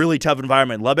in a really tough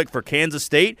environment in Lubbock. For Kansas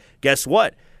State, guess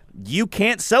what? You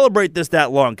can't celebrate this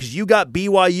that long because you got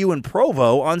BYU and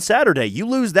Provo on Saturday. You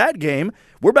lose that game,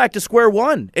 we're back to square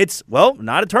one. It's,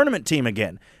 not a tournament team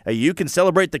again. You can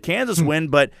celebrate the Kansas win,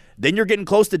 but then you're getting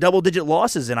close to double-digit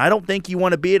losses, and I don't think you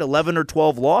want to be at 11 or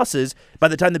 12 losses by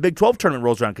the time the Big 12 tournament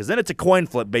rolls around, because then it's a coin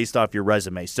flip based off your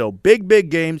resume. So big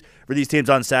games for these teams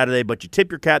on Saturday, but you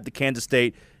tip your cap to Kansas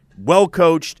State. Well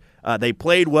coached. They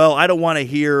played well. I don't want to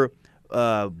hear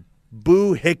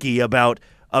boo-hickey about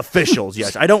officials.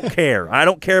 Yes, I don't care. I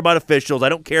don't care about officials. I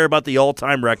don't care about the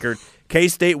all-time record.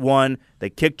 K-State won. They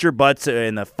kicked your butts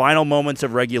in the final moments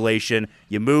of regulation.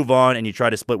 You move on, and you try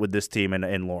to split with this team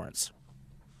in Lawrence.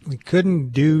 We couldn't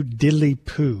do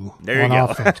diddly-poo on go.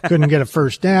 offense. Couldn't get a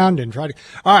first down. Didn't try to.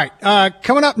 All right,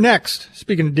 coming up next,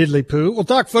 speaking of diddly-poo, we'll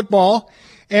talk football,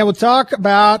 and we'll talk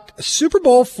about Super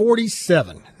Bowl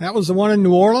 47. That was the one in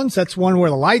New Orleans. That's one where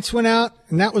the lights went out,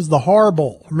 and that was the Har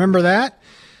Bowl. Remember that?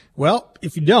 Well,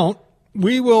 if you don't,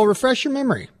 we will refresh your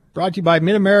memory. Brought to you by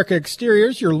Mid-America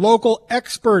Exteriors, your local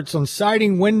experts on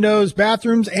siding, windows,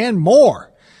 bathrooms, and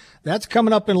more. That's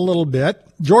coming up in a little bit.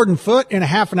 Jordan Foote in a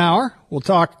half an hour. We'll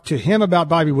talk to him about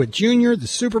Bobby Witt Jr., the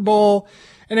Super Bowl,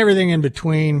 and everything in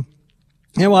between.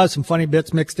 And we'll have some funny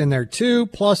bits mixed in there, too.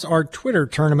 Plus, our Twitter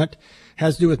tournament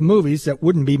has to do with movies that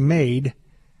wouldn't be made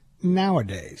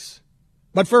nowadays.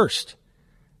 But first,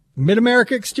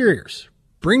 Mid-America Exteriors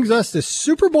brings us the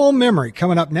Super Bowl memory.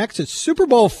 Coming up next, it's Super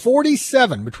Bowl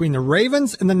 47 between the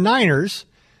Ravens and the Niners.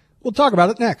 We'll talk about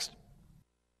it next.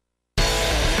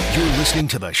 You're listening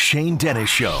to The Shane Dennis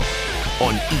Show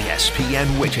on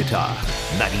ESPN Wichita,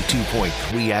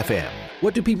 92.3 FM.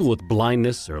 What do people with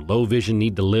blindness or low vision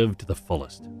need to live to the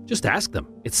fullest? Just ask them.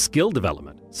 It's skill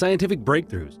development, scientific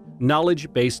breakthroughs,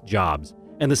 knowledge-based jobs,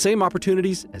 and the same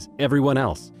opportunities as everyone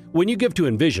else. When you give to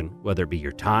Envision, whether it be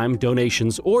your time,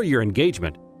 donations, or your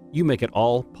engagement, you make it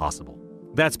all possible.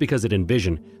 That's because at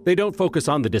Envision, they don't focus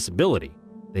on the disability.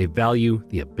 They value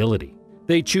the ability.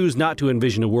 They choose not to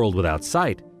envision a world without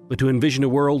sight, but to envision a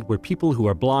world where people who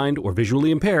are blind or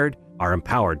visually impaired are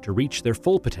empowered to reach their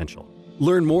full potential.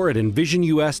 Learn more at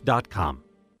envisionus.com.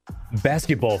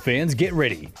 Basketball fans, get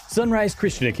ready. Sunrise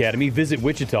Christian Academy, Visit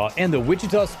Wichita, and the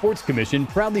Wichita Sports Commission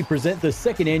proudly present the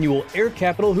second annual Air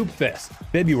Capital Hoop Fest,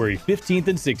 February 15th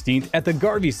and 16th at the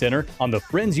Garvey Center on the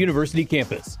Friends University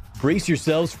campus. Brace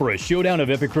yourselves for a showdown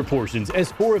of epic proportions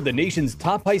as 4 of the nation's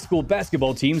top high school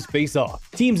basketball teams face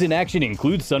off. Teams in action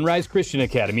include Sunrise Christian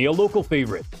Academy, a local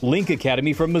favorite, Link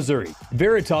Academy from Missouri,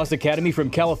 Veritas Academy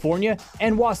from California,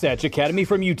 and Wasatch Academy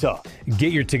from Utah.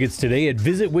 Get your tickets today at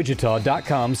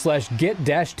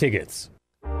visitwichita.com/get-tickets.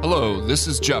 Hello, this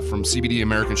is Jeff from CBD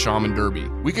American Shaman Derby.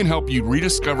 We can help you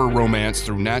rediscover romance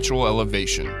through natural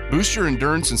elevation. Boost your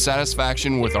endurance and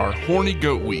satisfaction with our horny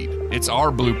goat weed. It's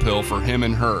our blue pill for him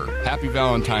and her. Happy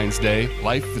Valentine's Day.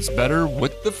 Life is better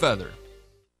with the feather.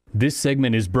 This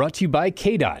segment is brought to you by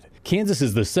KDOT. Kansas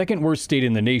is the second worst state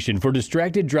in the nation for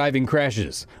distracted driving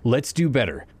crashes. Let's do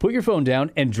better. Put your phone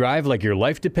down and drive like your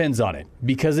life depends on it,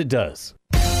 because it does.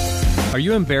 Are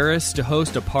you embarrassed to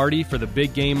host a party for the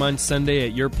big game on Sunday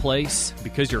at your place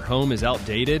because your home is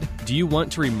outdated? Do you want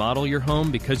to remodel your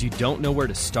home because you don't know where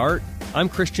to start? I'm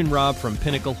Christian Robb from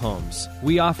Pinnacle Homes.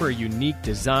 We offer a unique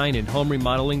design and home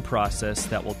remodeling process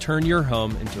that will turn your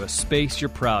home into a space you're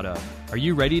proud of. Are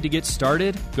you ready to get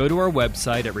started? Go to our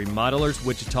website at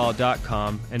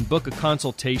remodelerswichita.com and book a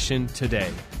consultation today.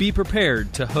 Be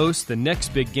prepared to host the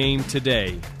next big game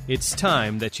today. It's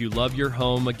time that you love your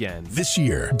home again. This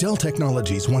year, Dell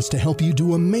Technologies wants to help you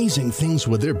do amazing things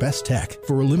with their best tech.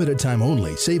 For a limited time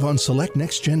only, save on select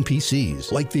next-gen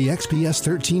PCs like the XPS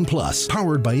 13 Plus,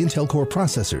 powered by Intel Core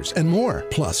processors, and more.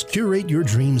 Plus, curate your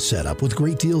dream setup with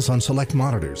great deals on select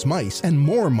monitors, mice, and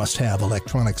more must-have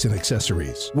electronics and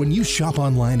accessories. When you shop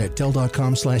online at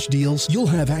Dell.com/deals, you'll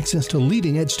have access to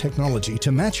leading-edge technology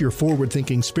to match your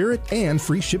forward-thinking spirit and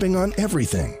free shipping on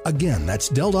everything. Again, that's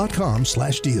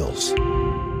Dell.com/deals.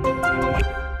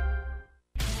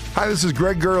 Hi, this is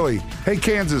Greg Gurley. Hey,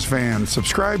 Kansas fans,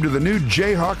 subscribe to the new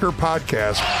Jayhawker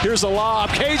podcast. Here's a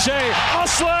lob. KJ, a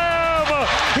slam!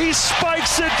 He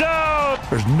spikes it down!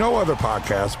 There's no other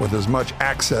podcast with as much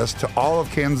access to all of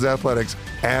Kansas athletics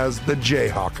as the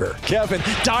Jayhawker. Kevin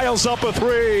dials up a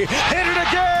three. Hit it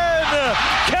again!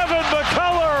 Kevin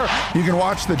McCullough! You can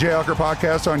watch the Jayhawker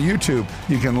podcast on YouTube.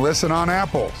 You can listen on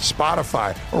Apple,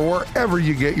 Spotify, or wherever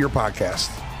you get your podcasts.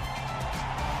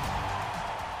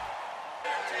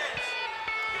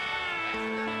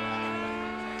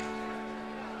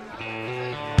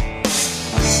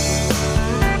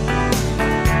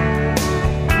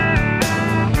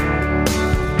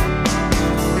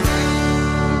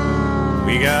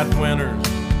 We got winners,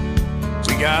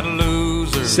 we got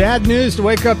losers. Sad news to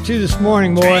wake up to this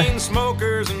morning, boy. Chain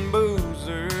smokers and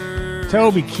boozers.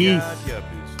 Toby Keith,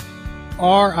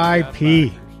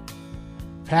 R.I.P.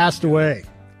 Passed away.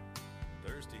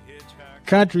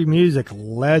 Country music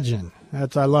legend.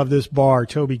 I love this bar,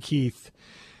 Toby Keith.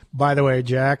 By the way,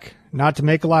 Jack, not to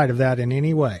make light of that in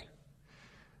any way,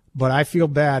 but I feel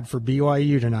bad for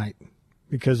BYU tonight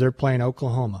because they're playing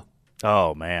Oklahoma.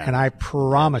 Oh, man. And I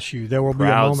promise you there will be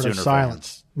a moment of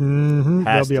silence.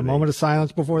 There'll be a moment of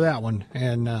silence before that one.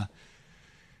 And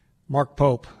Mark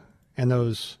Pope and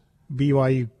those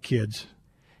BYU kids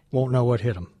won't know what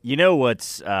hit them. You know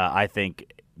what's, I think,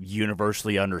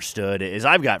 universally understood is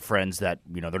I've got friends that,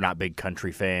 they're not big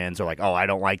country fans. They're like, oh, I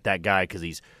don't like that guy because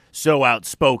he's so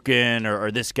outspoken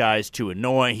or this guy's too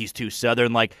annoying. He's too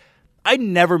Southern. Like, I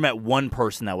never met one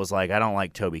person that was like, I don't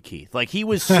like Toby Keith. Like, he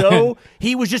was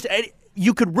just,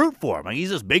 you could root for him. Like,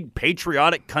 he's this big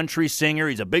patriotic country singer.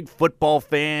 He's a big football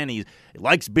fan. He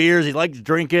likes beers. He likes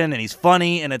drinking, and he's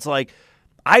funny. And it's like,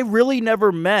 I really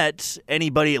never met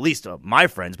anybody, at least my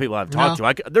friends, people I've talked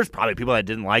to. There's probably people that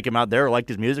didn't like him out there or liked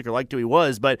his music or liked who he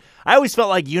was. But I always felt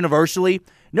like universally,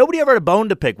 nobody ever had a bone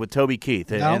to pick with Toby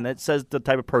Keith. And that says the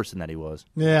type of person that he was.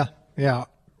 Yeah.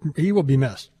 He will be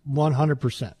missed,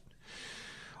 100%.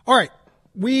 All right,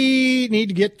 we need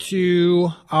to get to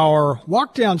our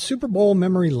walk down Super Bowl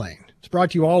memory lane. It's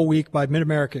brought to you all week by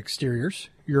Mid-America Exteriors,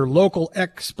 your local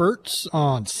experts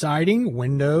on siding,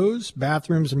 windows,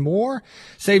 bathrooms, and more.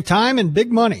 Save time and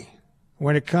big money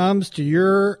when it comes to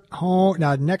your home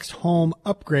next home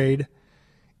upgrade.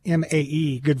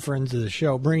 MAE, good friends of the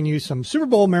show, bringing you some Super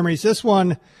Bowl memories. This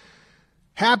one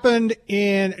happened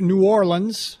in New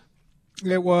Orleans.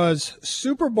 It was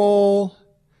Super Bowl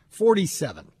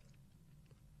 47.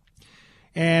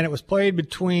 And it was played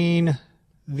between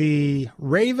the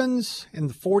Ravens and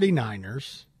the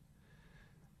 49ers.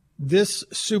 This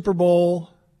Super Bowl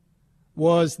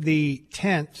was the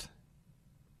 10th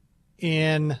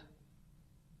in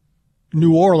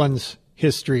New Orleans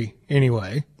history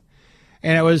anyway.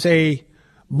 And it was a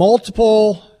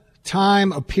multiple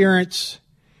time appearance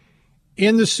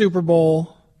in the Super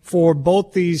Bowl for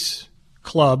both these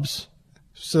clubs.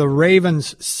 So the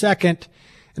Ravens second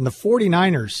and the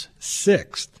 49ers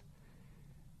sixth.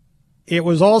 It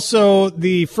was also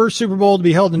the first Super Bowl to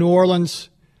be held in New Orleans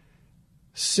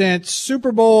since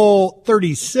Super Bowl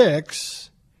 36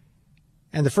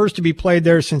 and the first to be played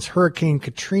there since Hurricane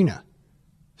Katrina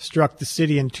struck the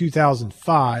city in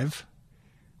 2005,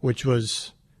 which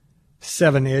was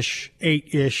 7-ish,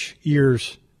 8-ish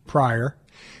years prior.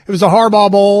 It was a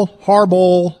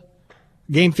Harbaugh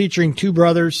game featuring two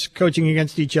brothers coaching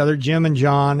against each other, Jim and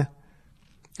John.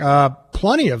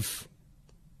 Plenty of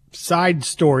side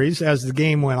stories as the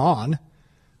game went on.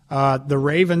 The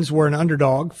Ravens were an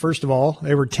underdog, first of all.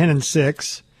 They were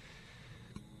 10-6.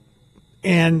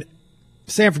 And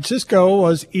San Francisco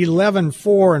was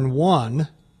 11-4-1.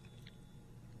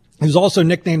 It was also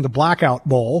nicknamed the Blackout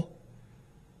Bowl,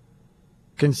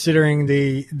 considering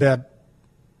a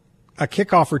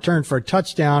kickoff return for a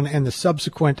touchdown and the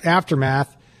subsequent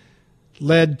aftermath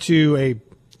led to a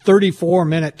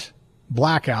 34-minute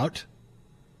blackout.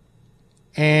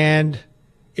 And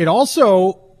it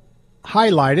also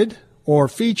highlighted, or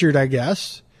featured, I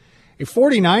guess, a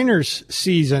 49ers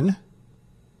season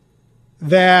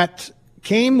that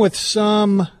came with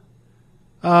some,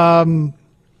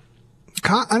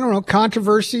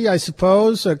 controversy, I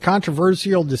suppose, a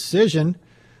controversial decision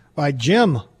by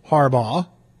Jim Harbaugh,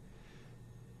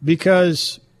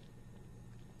 because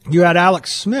you had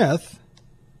Alex Smith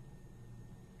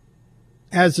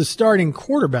as the starting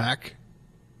quarterback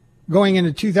going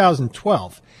into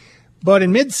 2012. But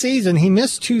in midseason, he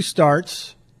missed 2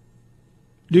 starts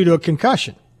due to a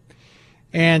concussion.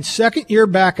 And second-year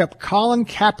backup Colin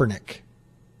Kaepernick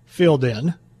filled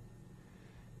in.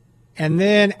 And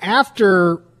then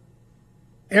after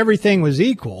everything was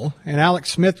equal and Alex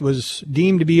Smith was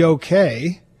deemed to be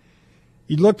okay,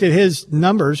 you looked at his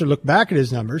numbers or looked back at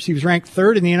his numbers, he was ranked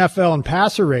third in the NFL in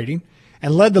passer rating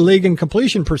and led the league in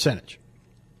completion percentage.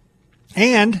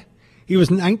 And he was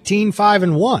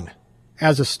 19-5-1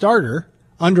 as a starter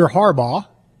under Harbaugh.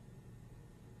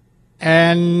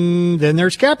 And then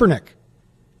there's Kaepernick.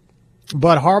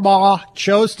 But Harbaugh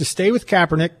chose to stay with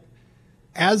Kaepernick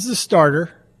as the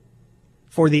starter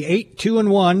for the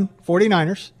 8-2-1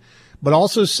 49ers, but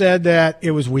also said that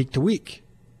it was week to week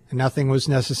and nothing was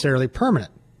necessarily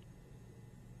permanent.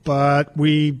 But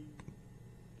we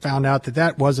found out that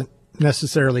that wasn't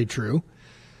necessarily true.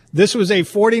 This was a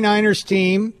 49ers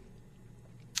team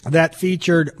that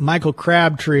featured Michael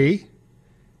Crabtree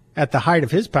at the height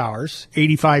of his powers,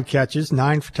 85 catches,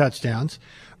 9 for touchdowns,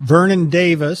 Vernon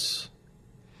Davis,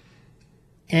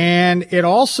 and it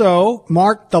also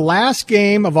marked the last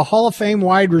game of a Hall of Fame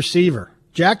wide receiver.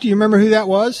 Jack, do you remember who that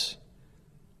was?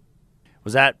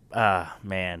 Was that,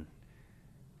 Bolton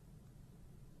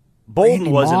Randy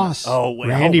wasn't. Moss.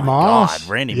 Randy Moss. God,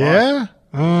 Randy Moss.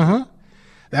 Moss.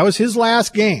 That was his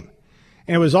last game.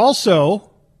 And it was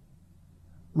also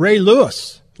Ray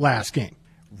Lewis' last game.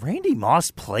 Randy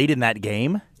Moss played in that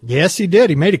game? Yes, he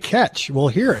did. He made a catch. We'll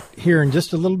hear it here in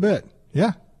just a little bit.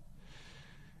 Yeah.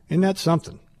 Isn't that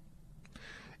something?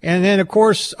 And then, of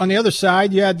course, on the other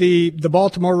side, you had the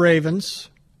Baltimore Ravens.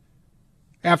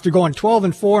 After going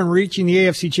 12-4 and reaching the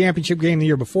AFC Championship game the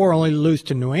year before, only to lose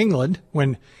to New England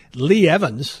when Lee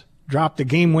Evans dropped a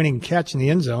game-winning catch in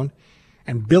the end zone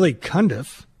and Billy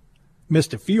Cundiff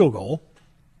missed a field goal.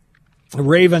 The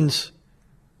Ravens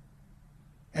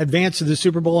advanced to the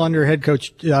Super Bowl under head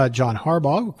coach John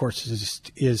Harbaugh, of course,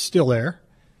 is still there.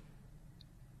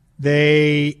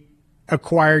 They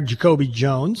acquired Jacoby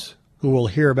Jones, who we'll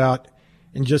hear about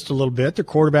in just a little bit. The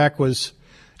quarterback was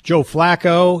Joe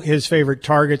Flacco, his favorite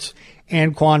targets,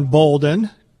 Anquan Bolden,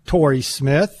 Torrey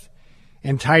Smith,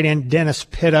 and tight end Dennis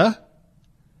Pitta.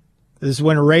 This is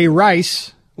when Ray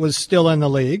Rice was still in the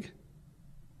league.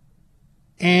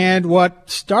 And what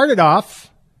started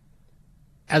off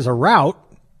as a rout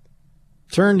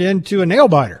turned into a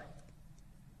nail-biter.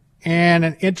 And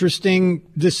an interesting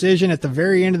decision at the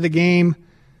very end of the game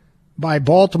by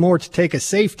Baltimore to take a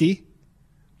safety,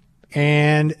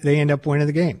 and they end up winning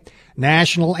the game.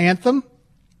 National anthem,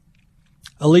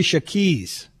 Alicia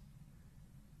Keys.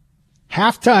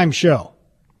 Halftime show,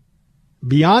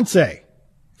 Beyonce,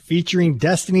 featuring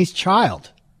Destiny's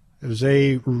Child. It was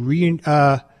a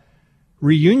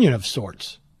reunion of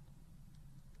sorts.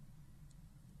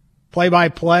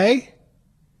 Play-by-play,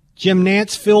 Jim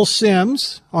Nantz, Phil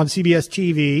Simms on CBS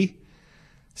TV.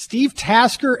 Steve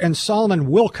Tasker and Solomon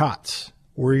Wilcots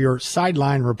were your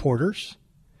sideline reporters.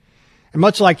 And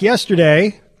much like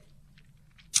yesterday,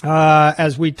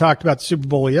 as we talked about the Super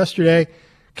Bowl yesterday,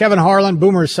 Kevin Harlan,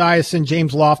 Boomer Esiason,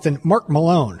 James Lofton, Mark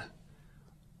Malone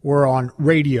were on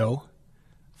radio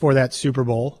for that Super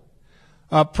Bowl.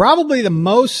 Probably the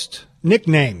most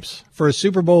nicknames for a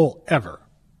Super Bowl ever,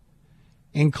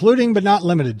 including but not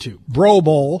limited to Bro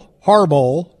Bowl, Har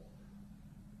Bowl,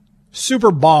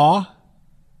 Super Baw,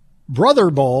 Brother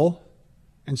Bowl,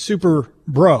 and Super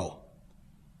Bro.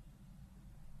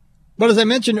 But as I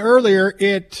mentioned earlier,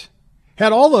 it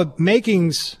had all the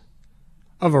makings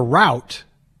of a rout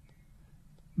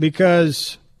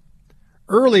because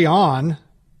early on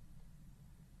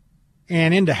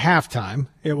and into halftime,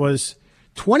 it was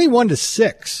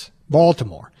 21-6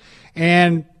 Baltimore.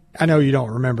 And I know you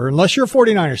don't remember, unless you're a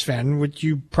 49ers fan, which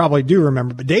you probably do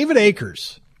remember, but David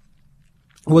Akers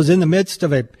was in the midst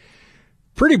of a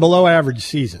pretty below average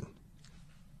season,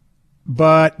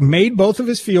 but made both of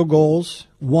his field goals,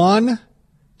 one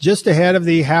just ahead of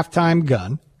the halftime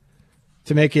gun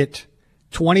to make it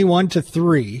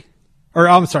 21-3, or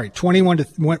I'm sorry,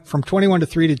 went from 21-3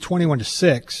 to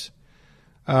 21-6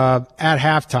 at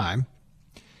halftime.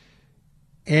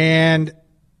 And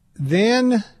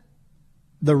then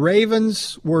the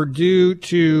Ravens were due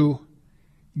to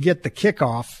get the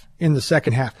kickoff in the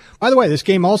second half. By the way, this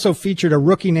game also featured a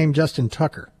rookie named Justin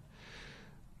Tucker.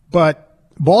 But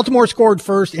Baltimore scored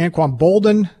first. Anquan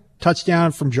Bolden,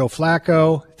 touchdown from Joe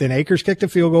Flacco. Then Akers kicked a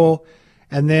field goal.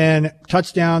 And then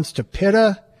touchdowns to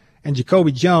Pitta and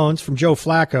Jacoby Jones from Joe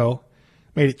Flacco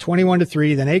made it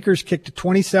 21-3. Then Akers kicked a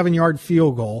 27-yard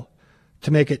field goal to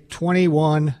make it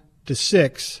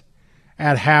 21-6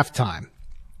 at halftime.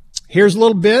 Here's a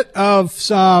little bit of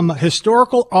some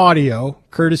historical audio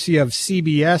courtesy of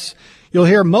CBS. You'll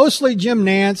hear mostly Jim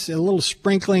Nantz, a little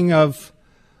sprinkling of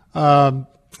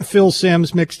Phil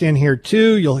Simms mixed in here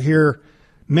too. You'll hear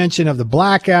mention of the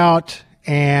blackout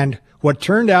and what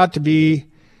turned out to be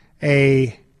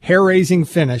a hair-raising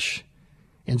finish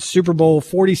in Super Bowl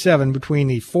 47 between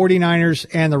the 49ers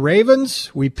and the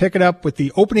Ravens. We pick it up with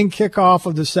the opening kickoff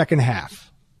of the second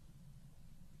half.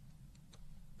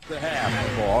 The half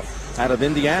ball out of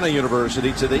Indiana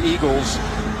University to the Eagles,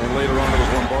 and later on it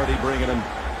was Lombardi bringing him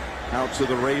out to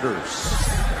the Raiders.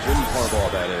 Jim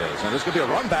Harbaugh, that is. And there's going to be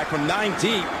a run back from 9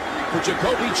 deep for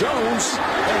Jacoby Jones.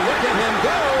 And look at him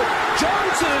go.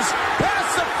 Jones is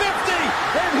past the 50,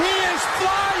 and he is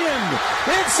flying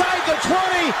inside the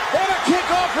 20, and a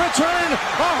kickoff return,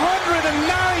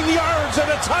 109 yards and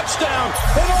a touchdown,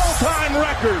 an all-time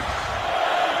record.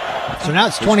 So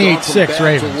now it's 28-6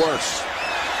 Ravens.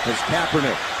 As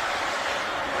Kaepernick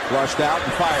flushed out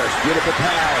and fires. Beautiful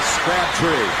pass.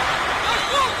 Crabtree.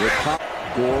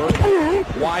 Gore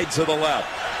wide to the left.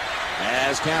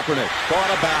 As Kaepernick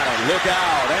thought about it. Look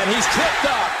out. And he's tripped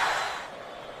up.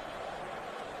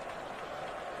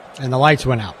 And the lights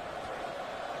went out.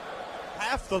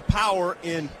 Half the power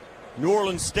in New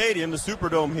Orleans Stadium, the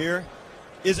Superdome here,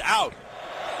 is out.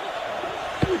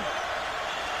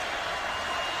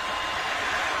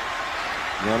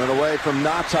 Running away from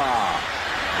Nata.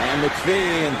 And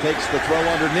McPhee takes the throw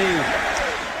underneath.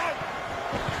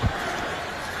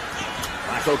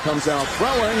 Flacco comes out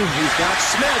throwing. He's got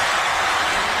Smith.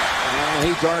 And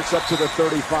he darts up to the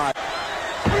 35.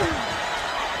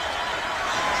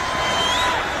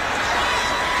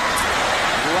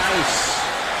 Rice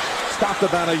stopped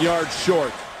about a yard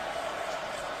short.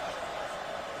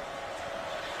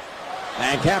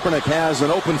 And Kaepernick has an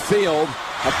open field.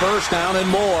 A first down and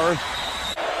more.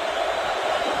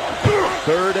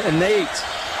 3rd and 8.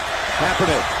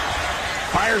 Kaepernick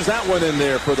fires that one in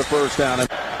there for the first down.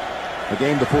 The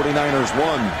game the 49ers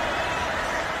won.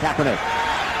 Kaepernick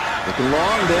looking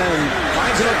long, then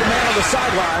finds an open man on the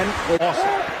sideline.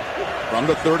 Awesome. From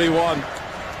the 31.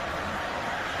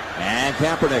 And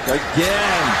Kaepernick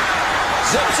again.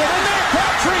 Zips it in there.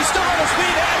 Crabtree still on his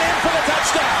feet and in for the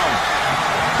touchdown.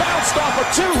 Bounced off of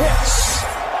 2 hits.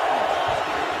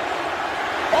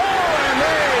 Oh, and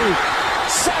they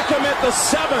sack him at the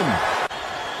 7.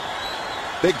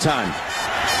 Big time.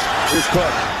 Here's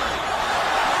Cook.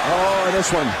 Oh, and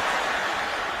this one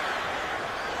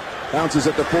bounces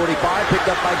at the 45, picked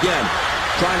up by Ginn.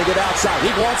 Trying to get outside.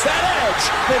 He wants that edge.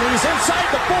 Then he's inside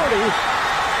the 40.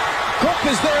 Cook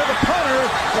is there, the punter,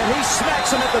 and he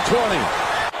smacks him at the 20.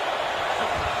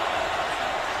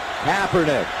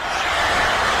 Kaepernick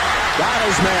got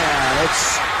his man.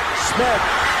 It's Smith.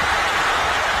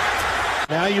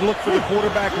 Now you look for the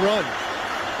quarterback run.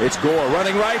 It's Gore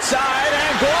running right side,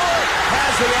 and Gore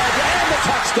has the edge and the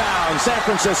touchdown, San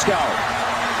Francisco.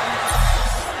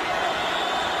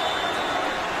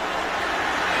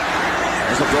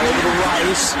 There's a throw to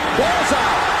Rice. Ball's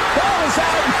out. Ball is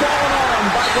out and fallen on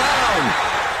by Brown.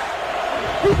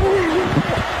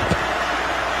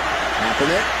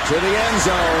 Kaepernick to the end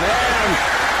zone and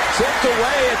tipped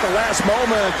away at the last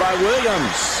moment by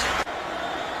Williams.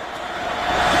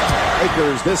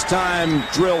 Akers this time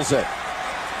drills it.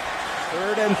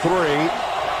 3rd and 3.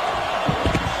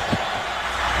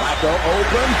 Flacco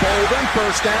open. Bolden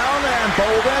first down, and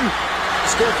Bolden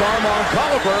stiff arm on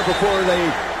Culliver before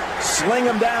they sling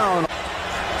him down.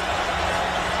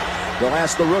 They'll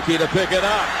ask the rookie to pick it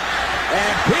up.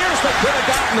 And Pierce that could have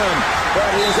gotten him,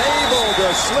 but he is able to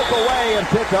slip away and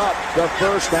pick up the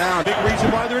first down. Big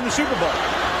reason why they're in the Super Bowl.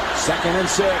 2nd and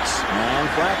 6. And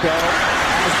Flacco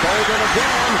has Bolden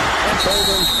again. And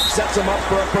Bolden sets him up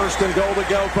for a first and goal to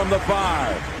go from the 5.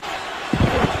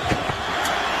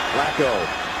 Flacco,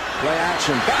 play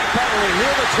action, backpedaling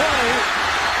near the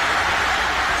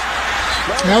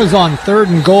 20. That was on 3rd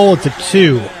and goal at the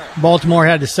 2. Baltimore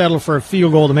had to settle for a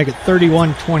field goal to make it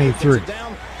 31-23.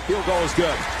 Field goal is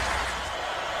good.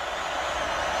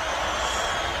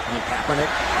 And Kaepernick.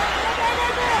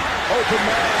 Open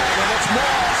man, and it's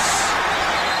Moss.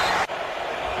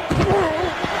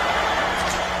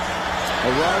 A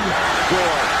run,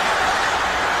 Gore.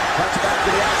 Cuts back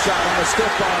to the outside on the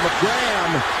stiff arm of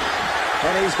Graham.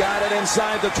 And he's got it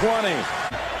inside the 20.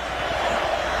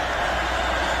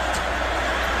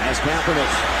 As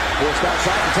Kaepernick forced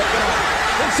outside and taken out.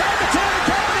 Inside the 10,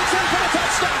 Kaepernick's in for the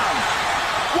touchdown.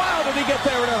 Wow, did he get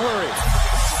there in a hurry?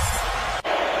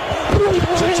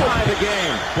 To tie the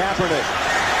game, Kaepernick.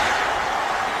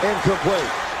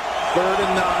 Incomplete. 3rd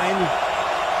and 9.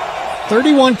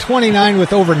 31-29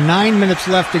 with over 9 minutes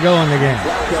left to go in the game.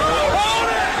 Wide,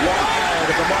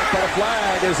 the mark by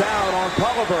flag is out on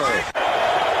Culliver.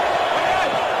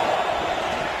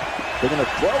 They're going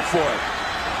to throw for it.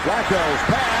 Flacco's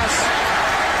pass.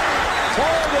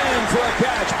 Pulled in for a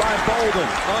catch by Bolden.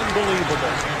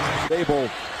 Unbelievable. Able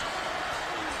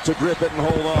to grip it and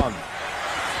hold on.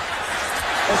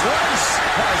 As Rice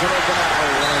has an open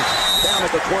alley down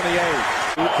at the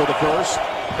 28 for the first.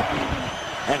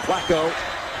 And Flacco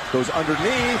goes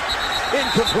underneath.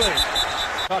 Incomplete.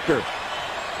 Tucker.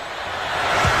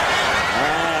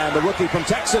 And the rookie from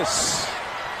Texas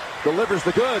delivers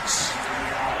the goods.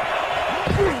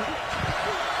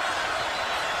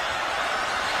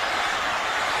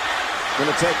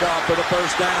 Going to take off for the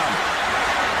first down.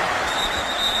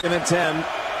 2nd and 10.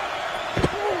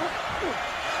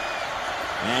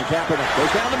 And Kaepernick goes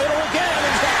down the middle again.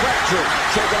 He's got Crabtree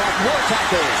shaking off more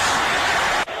tackles.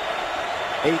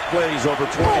 8 plays over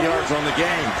 20 yards on the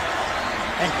game.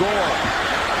 And Gore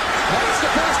has the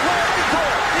first play.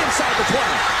 Gore inside the 20.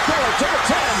 Gore to the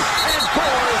 10. And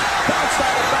Gore bounced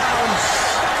out of bounds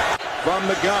from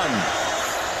the gun.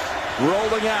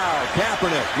 Rolling out.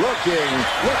 Kaepernick looking,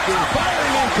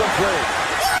 firing incomplete.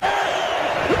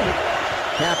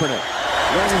 Kaepernick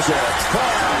wins it.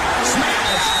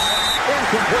 Smash.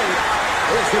 Incomplete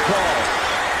is the call.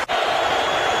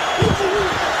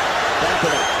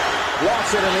 Kaepernick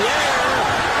lost it in the air.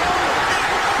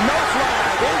 No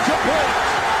flag. Incomplete.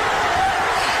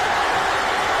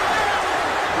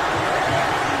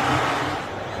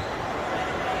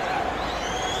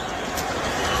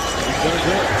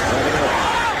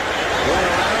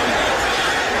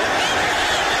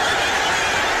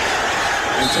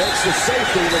 And takes the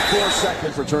safety with 4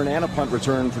 seconds return and a punt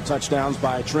return for touchdowns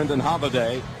by Trendon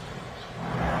Holiday.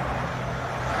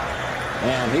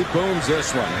 And he booms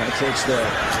this one. That takes the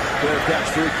fair catch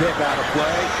free kick out of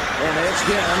play. And it's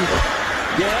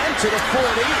again to the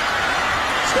 40.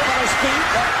 Still on his feet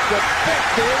at the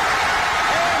 50.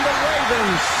 And the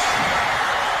Ravens.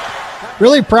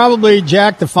 Really probably,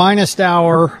 Jack, the finest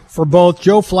hour for both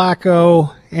Joe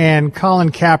Flacco and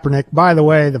Colin Kaepernick. By the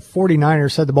way, the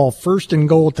 49ers had the ball 1st and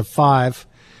goal at the 5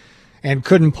 and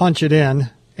couldn't punch it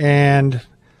in. And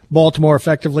Baltimore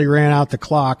effectively ran out the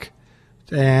clock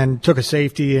and took a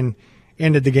safety and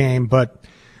ended the game. But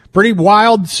pretty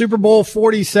wild Super Bowl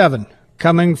 47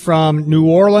 coming from New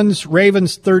Orleans.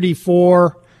 Ravens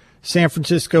 34, San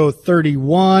Francisco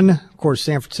 31. Of course,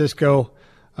 San Francisco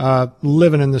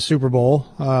living in the Super Bowl.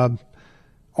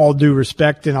 All due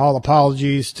respect and all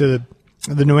apologies to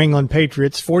the New England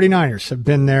Patriots. 49ers have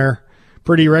been there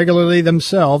pretty regularly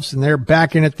themselves, and they're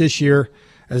back in it this year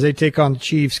as they take on the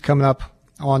Chiefs coming up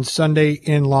on Sunday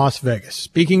in Las Vegas.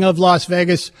 Speaking of Las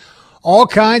Vegas, all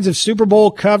kinds of Super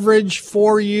Bowl coverage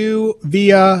for you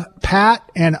via Pat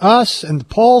and us and the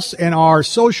Pulse and our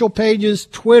social pages,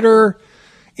 Twitter,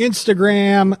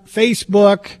 Instagram,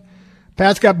 Facebook.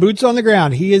 Pat's got boots on the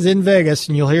ground. He is in Vegas,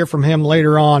 and you'll hear from him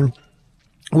later on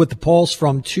with the Pulse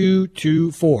from 2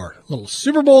 to 4. A little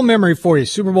Super Bowl memory for you.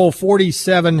 Super Bowl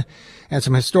 47 and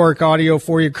some historic audio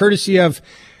for you, courtesy of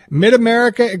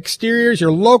Mid-America Exteriors,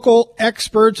 your local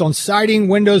experts on siding,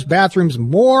 windows, bathrooms,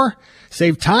 more.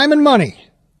 Save time and money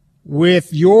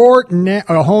with your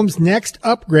home's next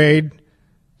upgrade.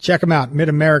 Check them out,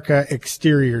 Mid-America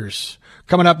Exteriors.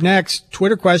 Coming up next,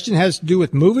 Twitter question has to do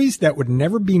with movies that would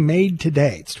never be made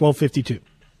today. It's 12:52.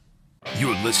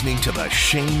 You're listening to The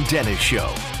Shane Dennis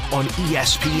Show on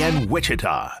ESPN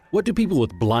Wichita. What do people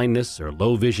with blindness or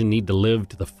low vision need to live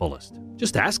to the fullest?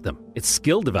 Just ask them. It's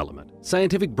skill development,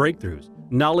 scientific breakthroughs,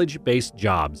 knowledge-based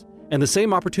jobs, and the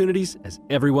same opportunities as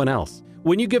everyone else.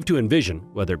 When you give to Envision,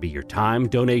 whether it be your time,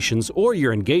 donations, or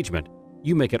your engagement,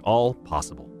 you make it all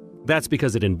possible. That's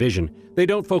because at Envision, they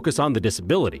don't focus on the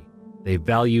disability. They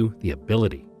value the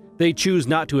ability. They choose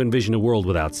not to envision a world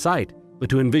without sight,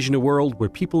 but to envision a world where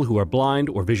people who are blind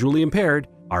or visually impaired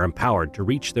are empowered to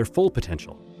reach their full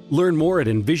potential. Learn more at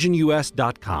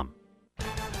envisionus.com.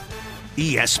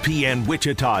 ESPN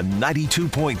Wichita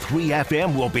 92.3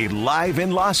 FM will be live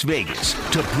in Las Vegas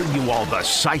to bring you all the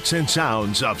sights and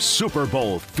sounds of Super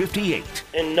Bowl 58.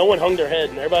 And no one hung their head,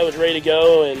 and everybody was ready to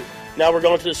go, and now we're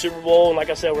going to the Super Bowl, and like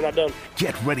I said, we're not done.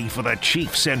 Get ready for the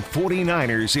Chiefs and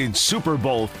 49ers in Super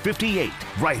Bowl 58,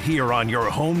 right here on your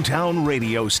hometown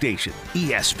radio station,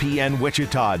 ESPN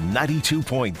Wichita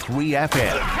 92.3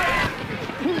 FM.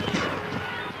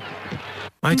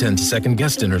 I tend to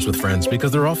second-guess dinners with friends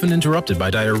because they're often interrupted by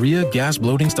diarrhea, gas,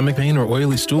 bloating, stomach pain, or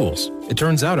oily stools. It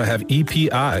turns out I have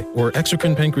EPI, or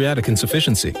exocrine pancreatic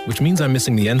insufficiency, which means I'm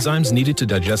missing the enzymes needed to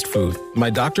digest food.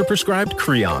 My doctor prescribed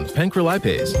Creon,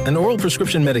 pancrelipase, an oral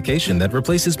prescription medication that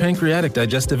replaces pancreatic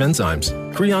digestive enzymes.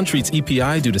 Creon treats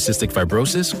EPI due to cystic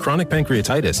fibrosis, chronic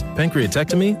pancreatitis,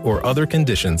 pancreatectomy, or other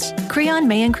conditions. Creon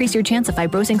may increase your chance of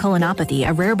fibrosing colonopathy,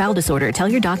 a rare bowel disorder. Tell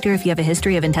your doctor if you have a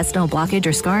history of intestinal blockage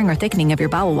or scarring or thickening of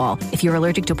your bowel wall. If you're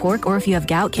allergic to pork or if you have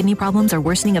gout, kidney problems, or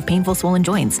worsening of painful swollen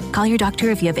joints. Call your doctor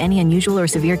if you have any unusual unusual or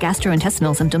severe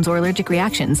gastrointestinal symptoms or allergic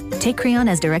reactions. Take Creon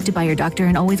as directed by your doctor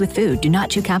and always with food. Do not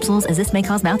chew capsules as this may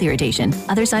cause mouth irritation.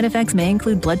 Other side effects may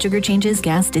include blood sugar changes,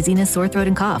 gas, dizziness, sore throat,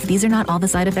 and cough. These are not all the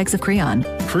side effects of Creon.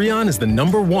 Creon is the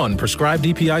 #1 prescribed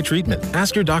EPI treatment.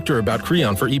 Ask your doctor about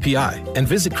Creon for EPI and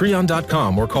visit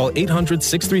Creon.com or call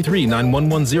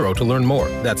 800-633-9110 to learn more.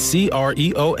 That's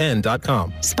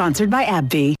CREON.com. Sponsored by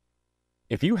AbbVie.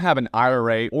 If you have an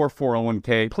IRA or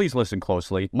 401k, please listen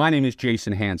closely. My name is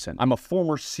Jason Hansen. I'm a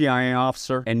former CIA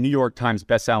officer and New York Times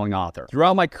bestselling author.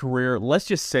 Throughout my career, let's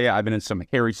just say I've been in some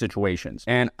hairy situations.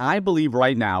 And I believe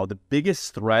right now the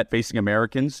biggest threat facing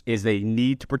Americans is they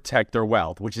need to protect their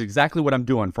wealth, which is exactly what I'm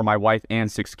doing for my wife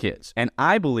and 6 kids. And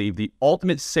I believe the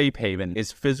ultimate safe haven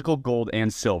is physical gold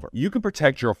and silver. You can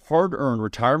protect your hard-earned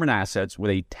retirement assets with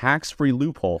a tax-free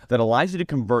loophole that allows you to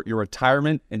convert your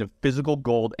retirement into physical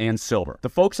gold and silver. The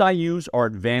folks I use are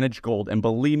Advantage Gold, and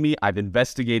believe me, I've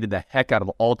investigated the heck out of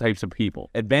all types of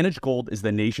people. Advantage Gold is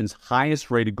the nation's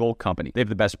highest-rated gold company. They have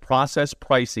the best process,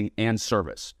 pricing, and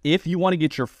service. If you want to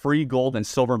get your free gold and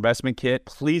silver investment kit,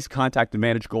 please contact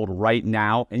Advantage Gold right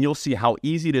now, and you'll see how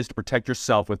easy it is to protect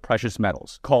yourself with precious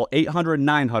metals. Call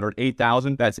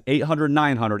 800-900-8000. That's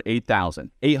 800-900-8000.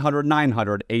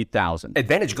 800-900-8000.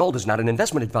 Advantage Gold is not an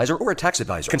investment advisor or a tax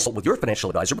advisor. Consult with your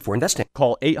financial advisor before investing.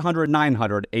 Call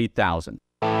 800-900-8000.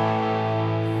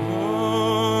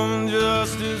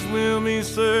 Justice will be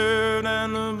served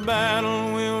and the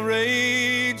battle will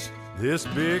rage. This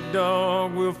big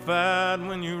dog will fight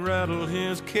when you rattle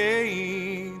his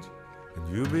cage.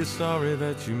 And you'll be sorry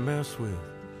that you mess with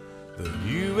the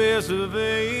U.S. of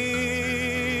A.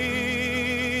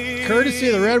 Courtesy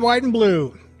of the Red, White, and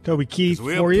Blue. Toby Keith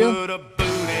for you. Put a boot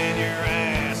in your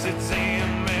ass. It's the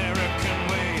American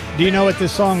way. Do you know what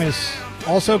this song is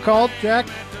also called, Jack?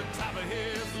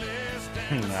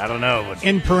 I don't know. But...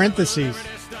 In parentheses.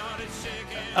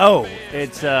 Oh,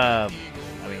 it's,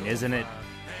 isn't it?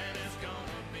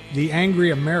 The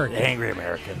Angry American. The Angry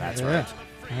American, that's right.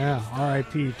 Yeah,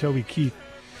 R.I.P. Toby Keith.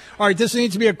 All right, this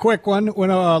needs to be a quick one.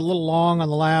 Went a little long on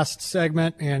the last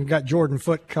segment and got Jordan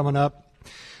Foote coming up.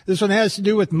 This one has to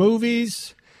do with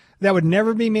movies that would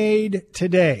never be made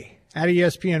today. At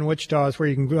ESPN Wichita is where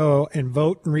you can go and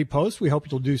vote and repost. We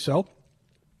hope you'll do so.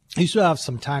 You still have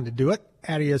some time to do it.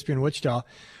 At ESPN Wichita.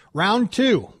 Round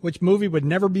 2, which movie would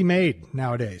never be made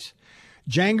nowadays?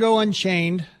 Django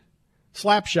Unchained,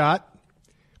 Slapshot,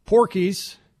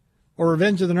 Porky's, or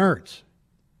Revenge of the Nerds?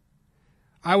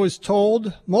 I was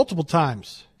told multiple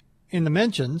times in the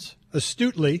mentions,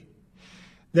 astutely,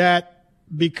 that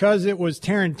because it was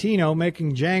Tarantino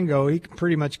making Django, he can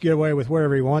pretty much get away with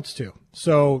whatever he wants to.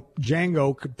 So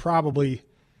Django could probably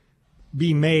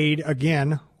be made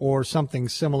again or something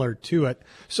similar to it.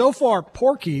 So far,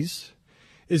 Porky's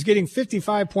is getting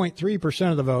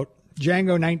 55.3% of the vote.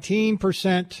 Django,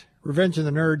 19%. Revenge of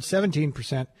the Nerds,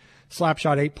 17%.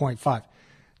 Slapshot, 8.5%.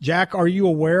 Jack, are you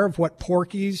aware of what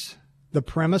Porky's, the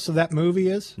premise of that movie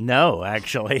is? No,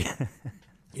 actually.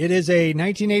 It is a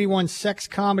 1981 sex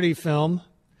comedy film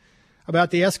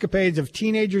about the escapades of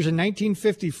teenagers in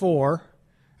 1954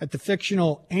 at the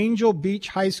fictional Angel Beach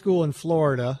High School in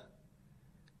Florida.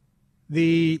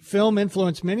 The film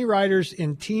influenced many writers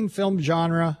in teen film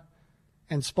genre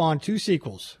and spawned 2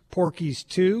 sequels, Porky's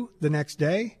 2, The Next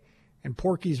Day, and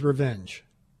Porky's Revenge.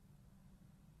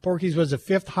 Porky's was the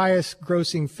 5th highest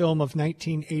grossing film of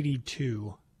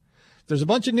 1982. There's a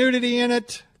bunch of nudity in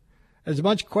it. There's a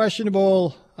bunch of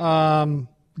questionable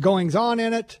goings-on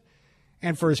in it.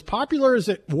 And for as popular as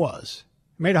it was,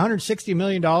 it made $160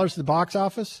 million at the box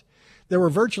office. There were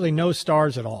virtually no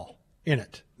stars at all in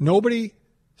it. Nobody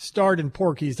starred in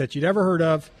Porky's that you'd ever heard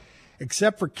of,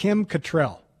 except for Kim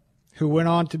Cattrall, who went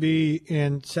on to be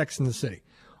in Sex and the City.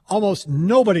 Almost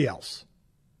nobody else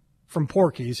from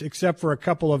Porky's, except for a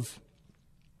couple of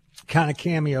kind of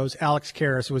cameos. Alex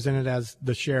Karras was in it as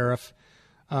the sheriff.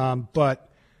 But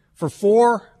for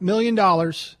 $4 million,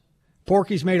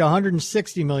 Porky's made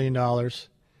 $160 million.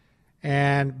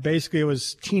 And basically it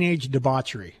was teenage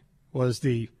debauchery was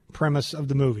the premise of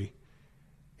the movie.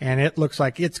 And it looks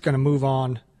like it's going to move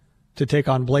on to take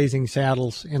on Blazing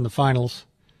Saddles in the finals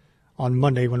on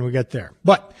Monday when we get there.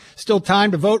 But still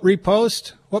time to vote,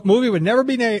 repost. What movie would never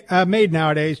be made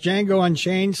nowadays? Django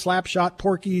Unchained, Slapshot,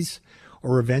 Porky's,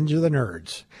 or Revenge of the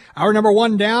Nerds? Hour number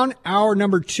 1 down. Hour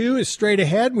number 2 is straight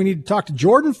ahead. We need to talk to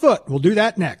Jordan Foote. We'll do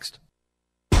that next.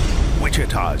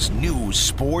 Wichita's news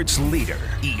sports leader,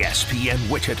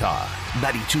 ESPN Wichita,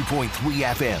 92.3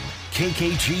 FM,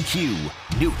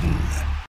 KKGQ, Newton.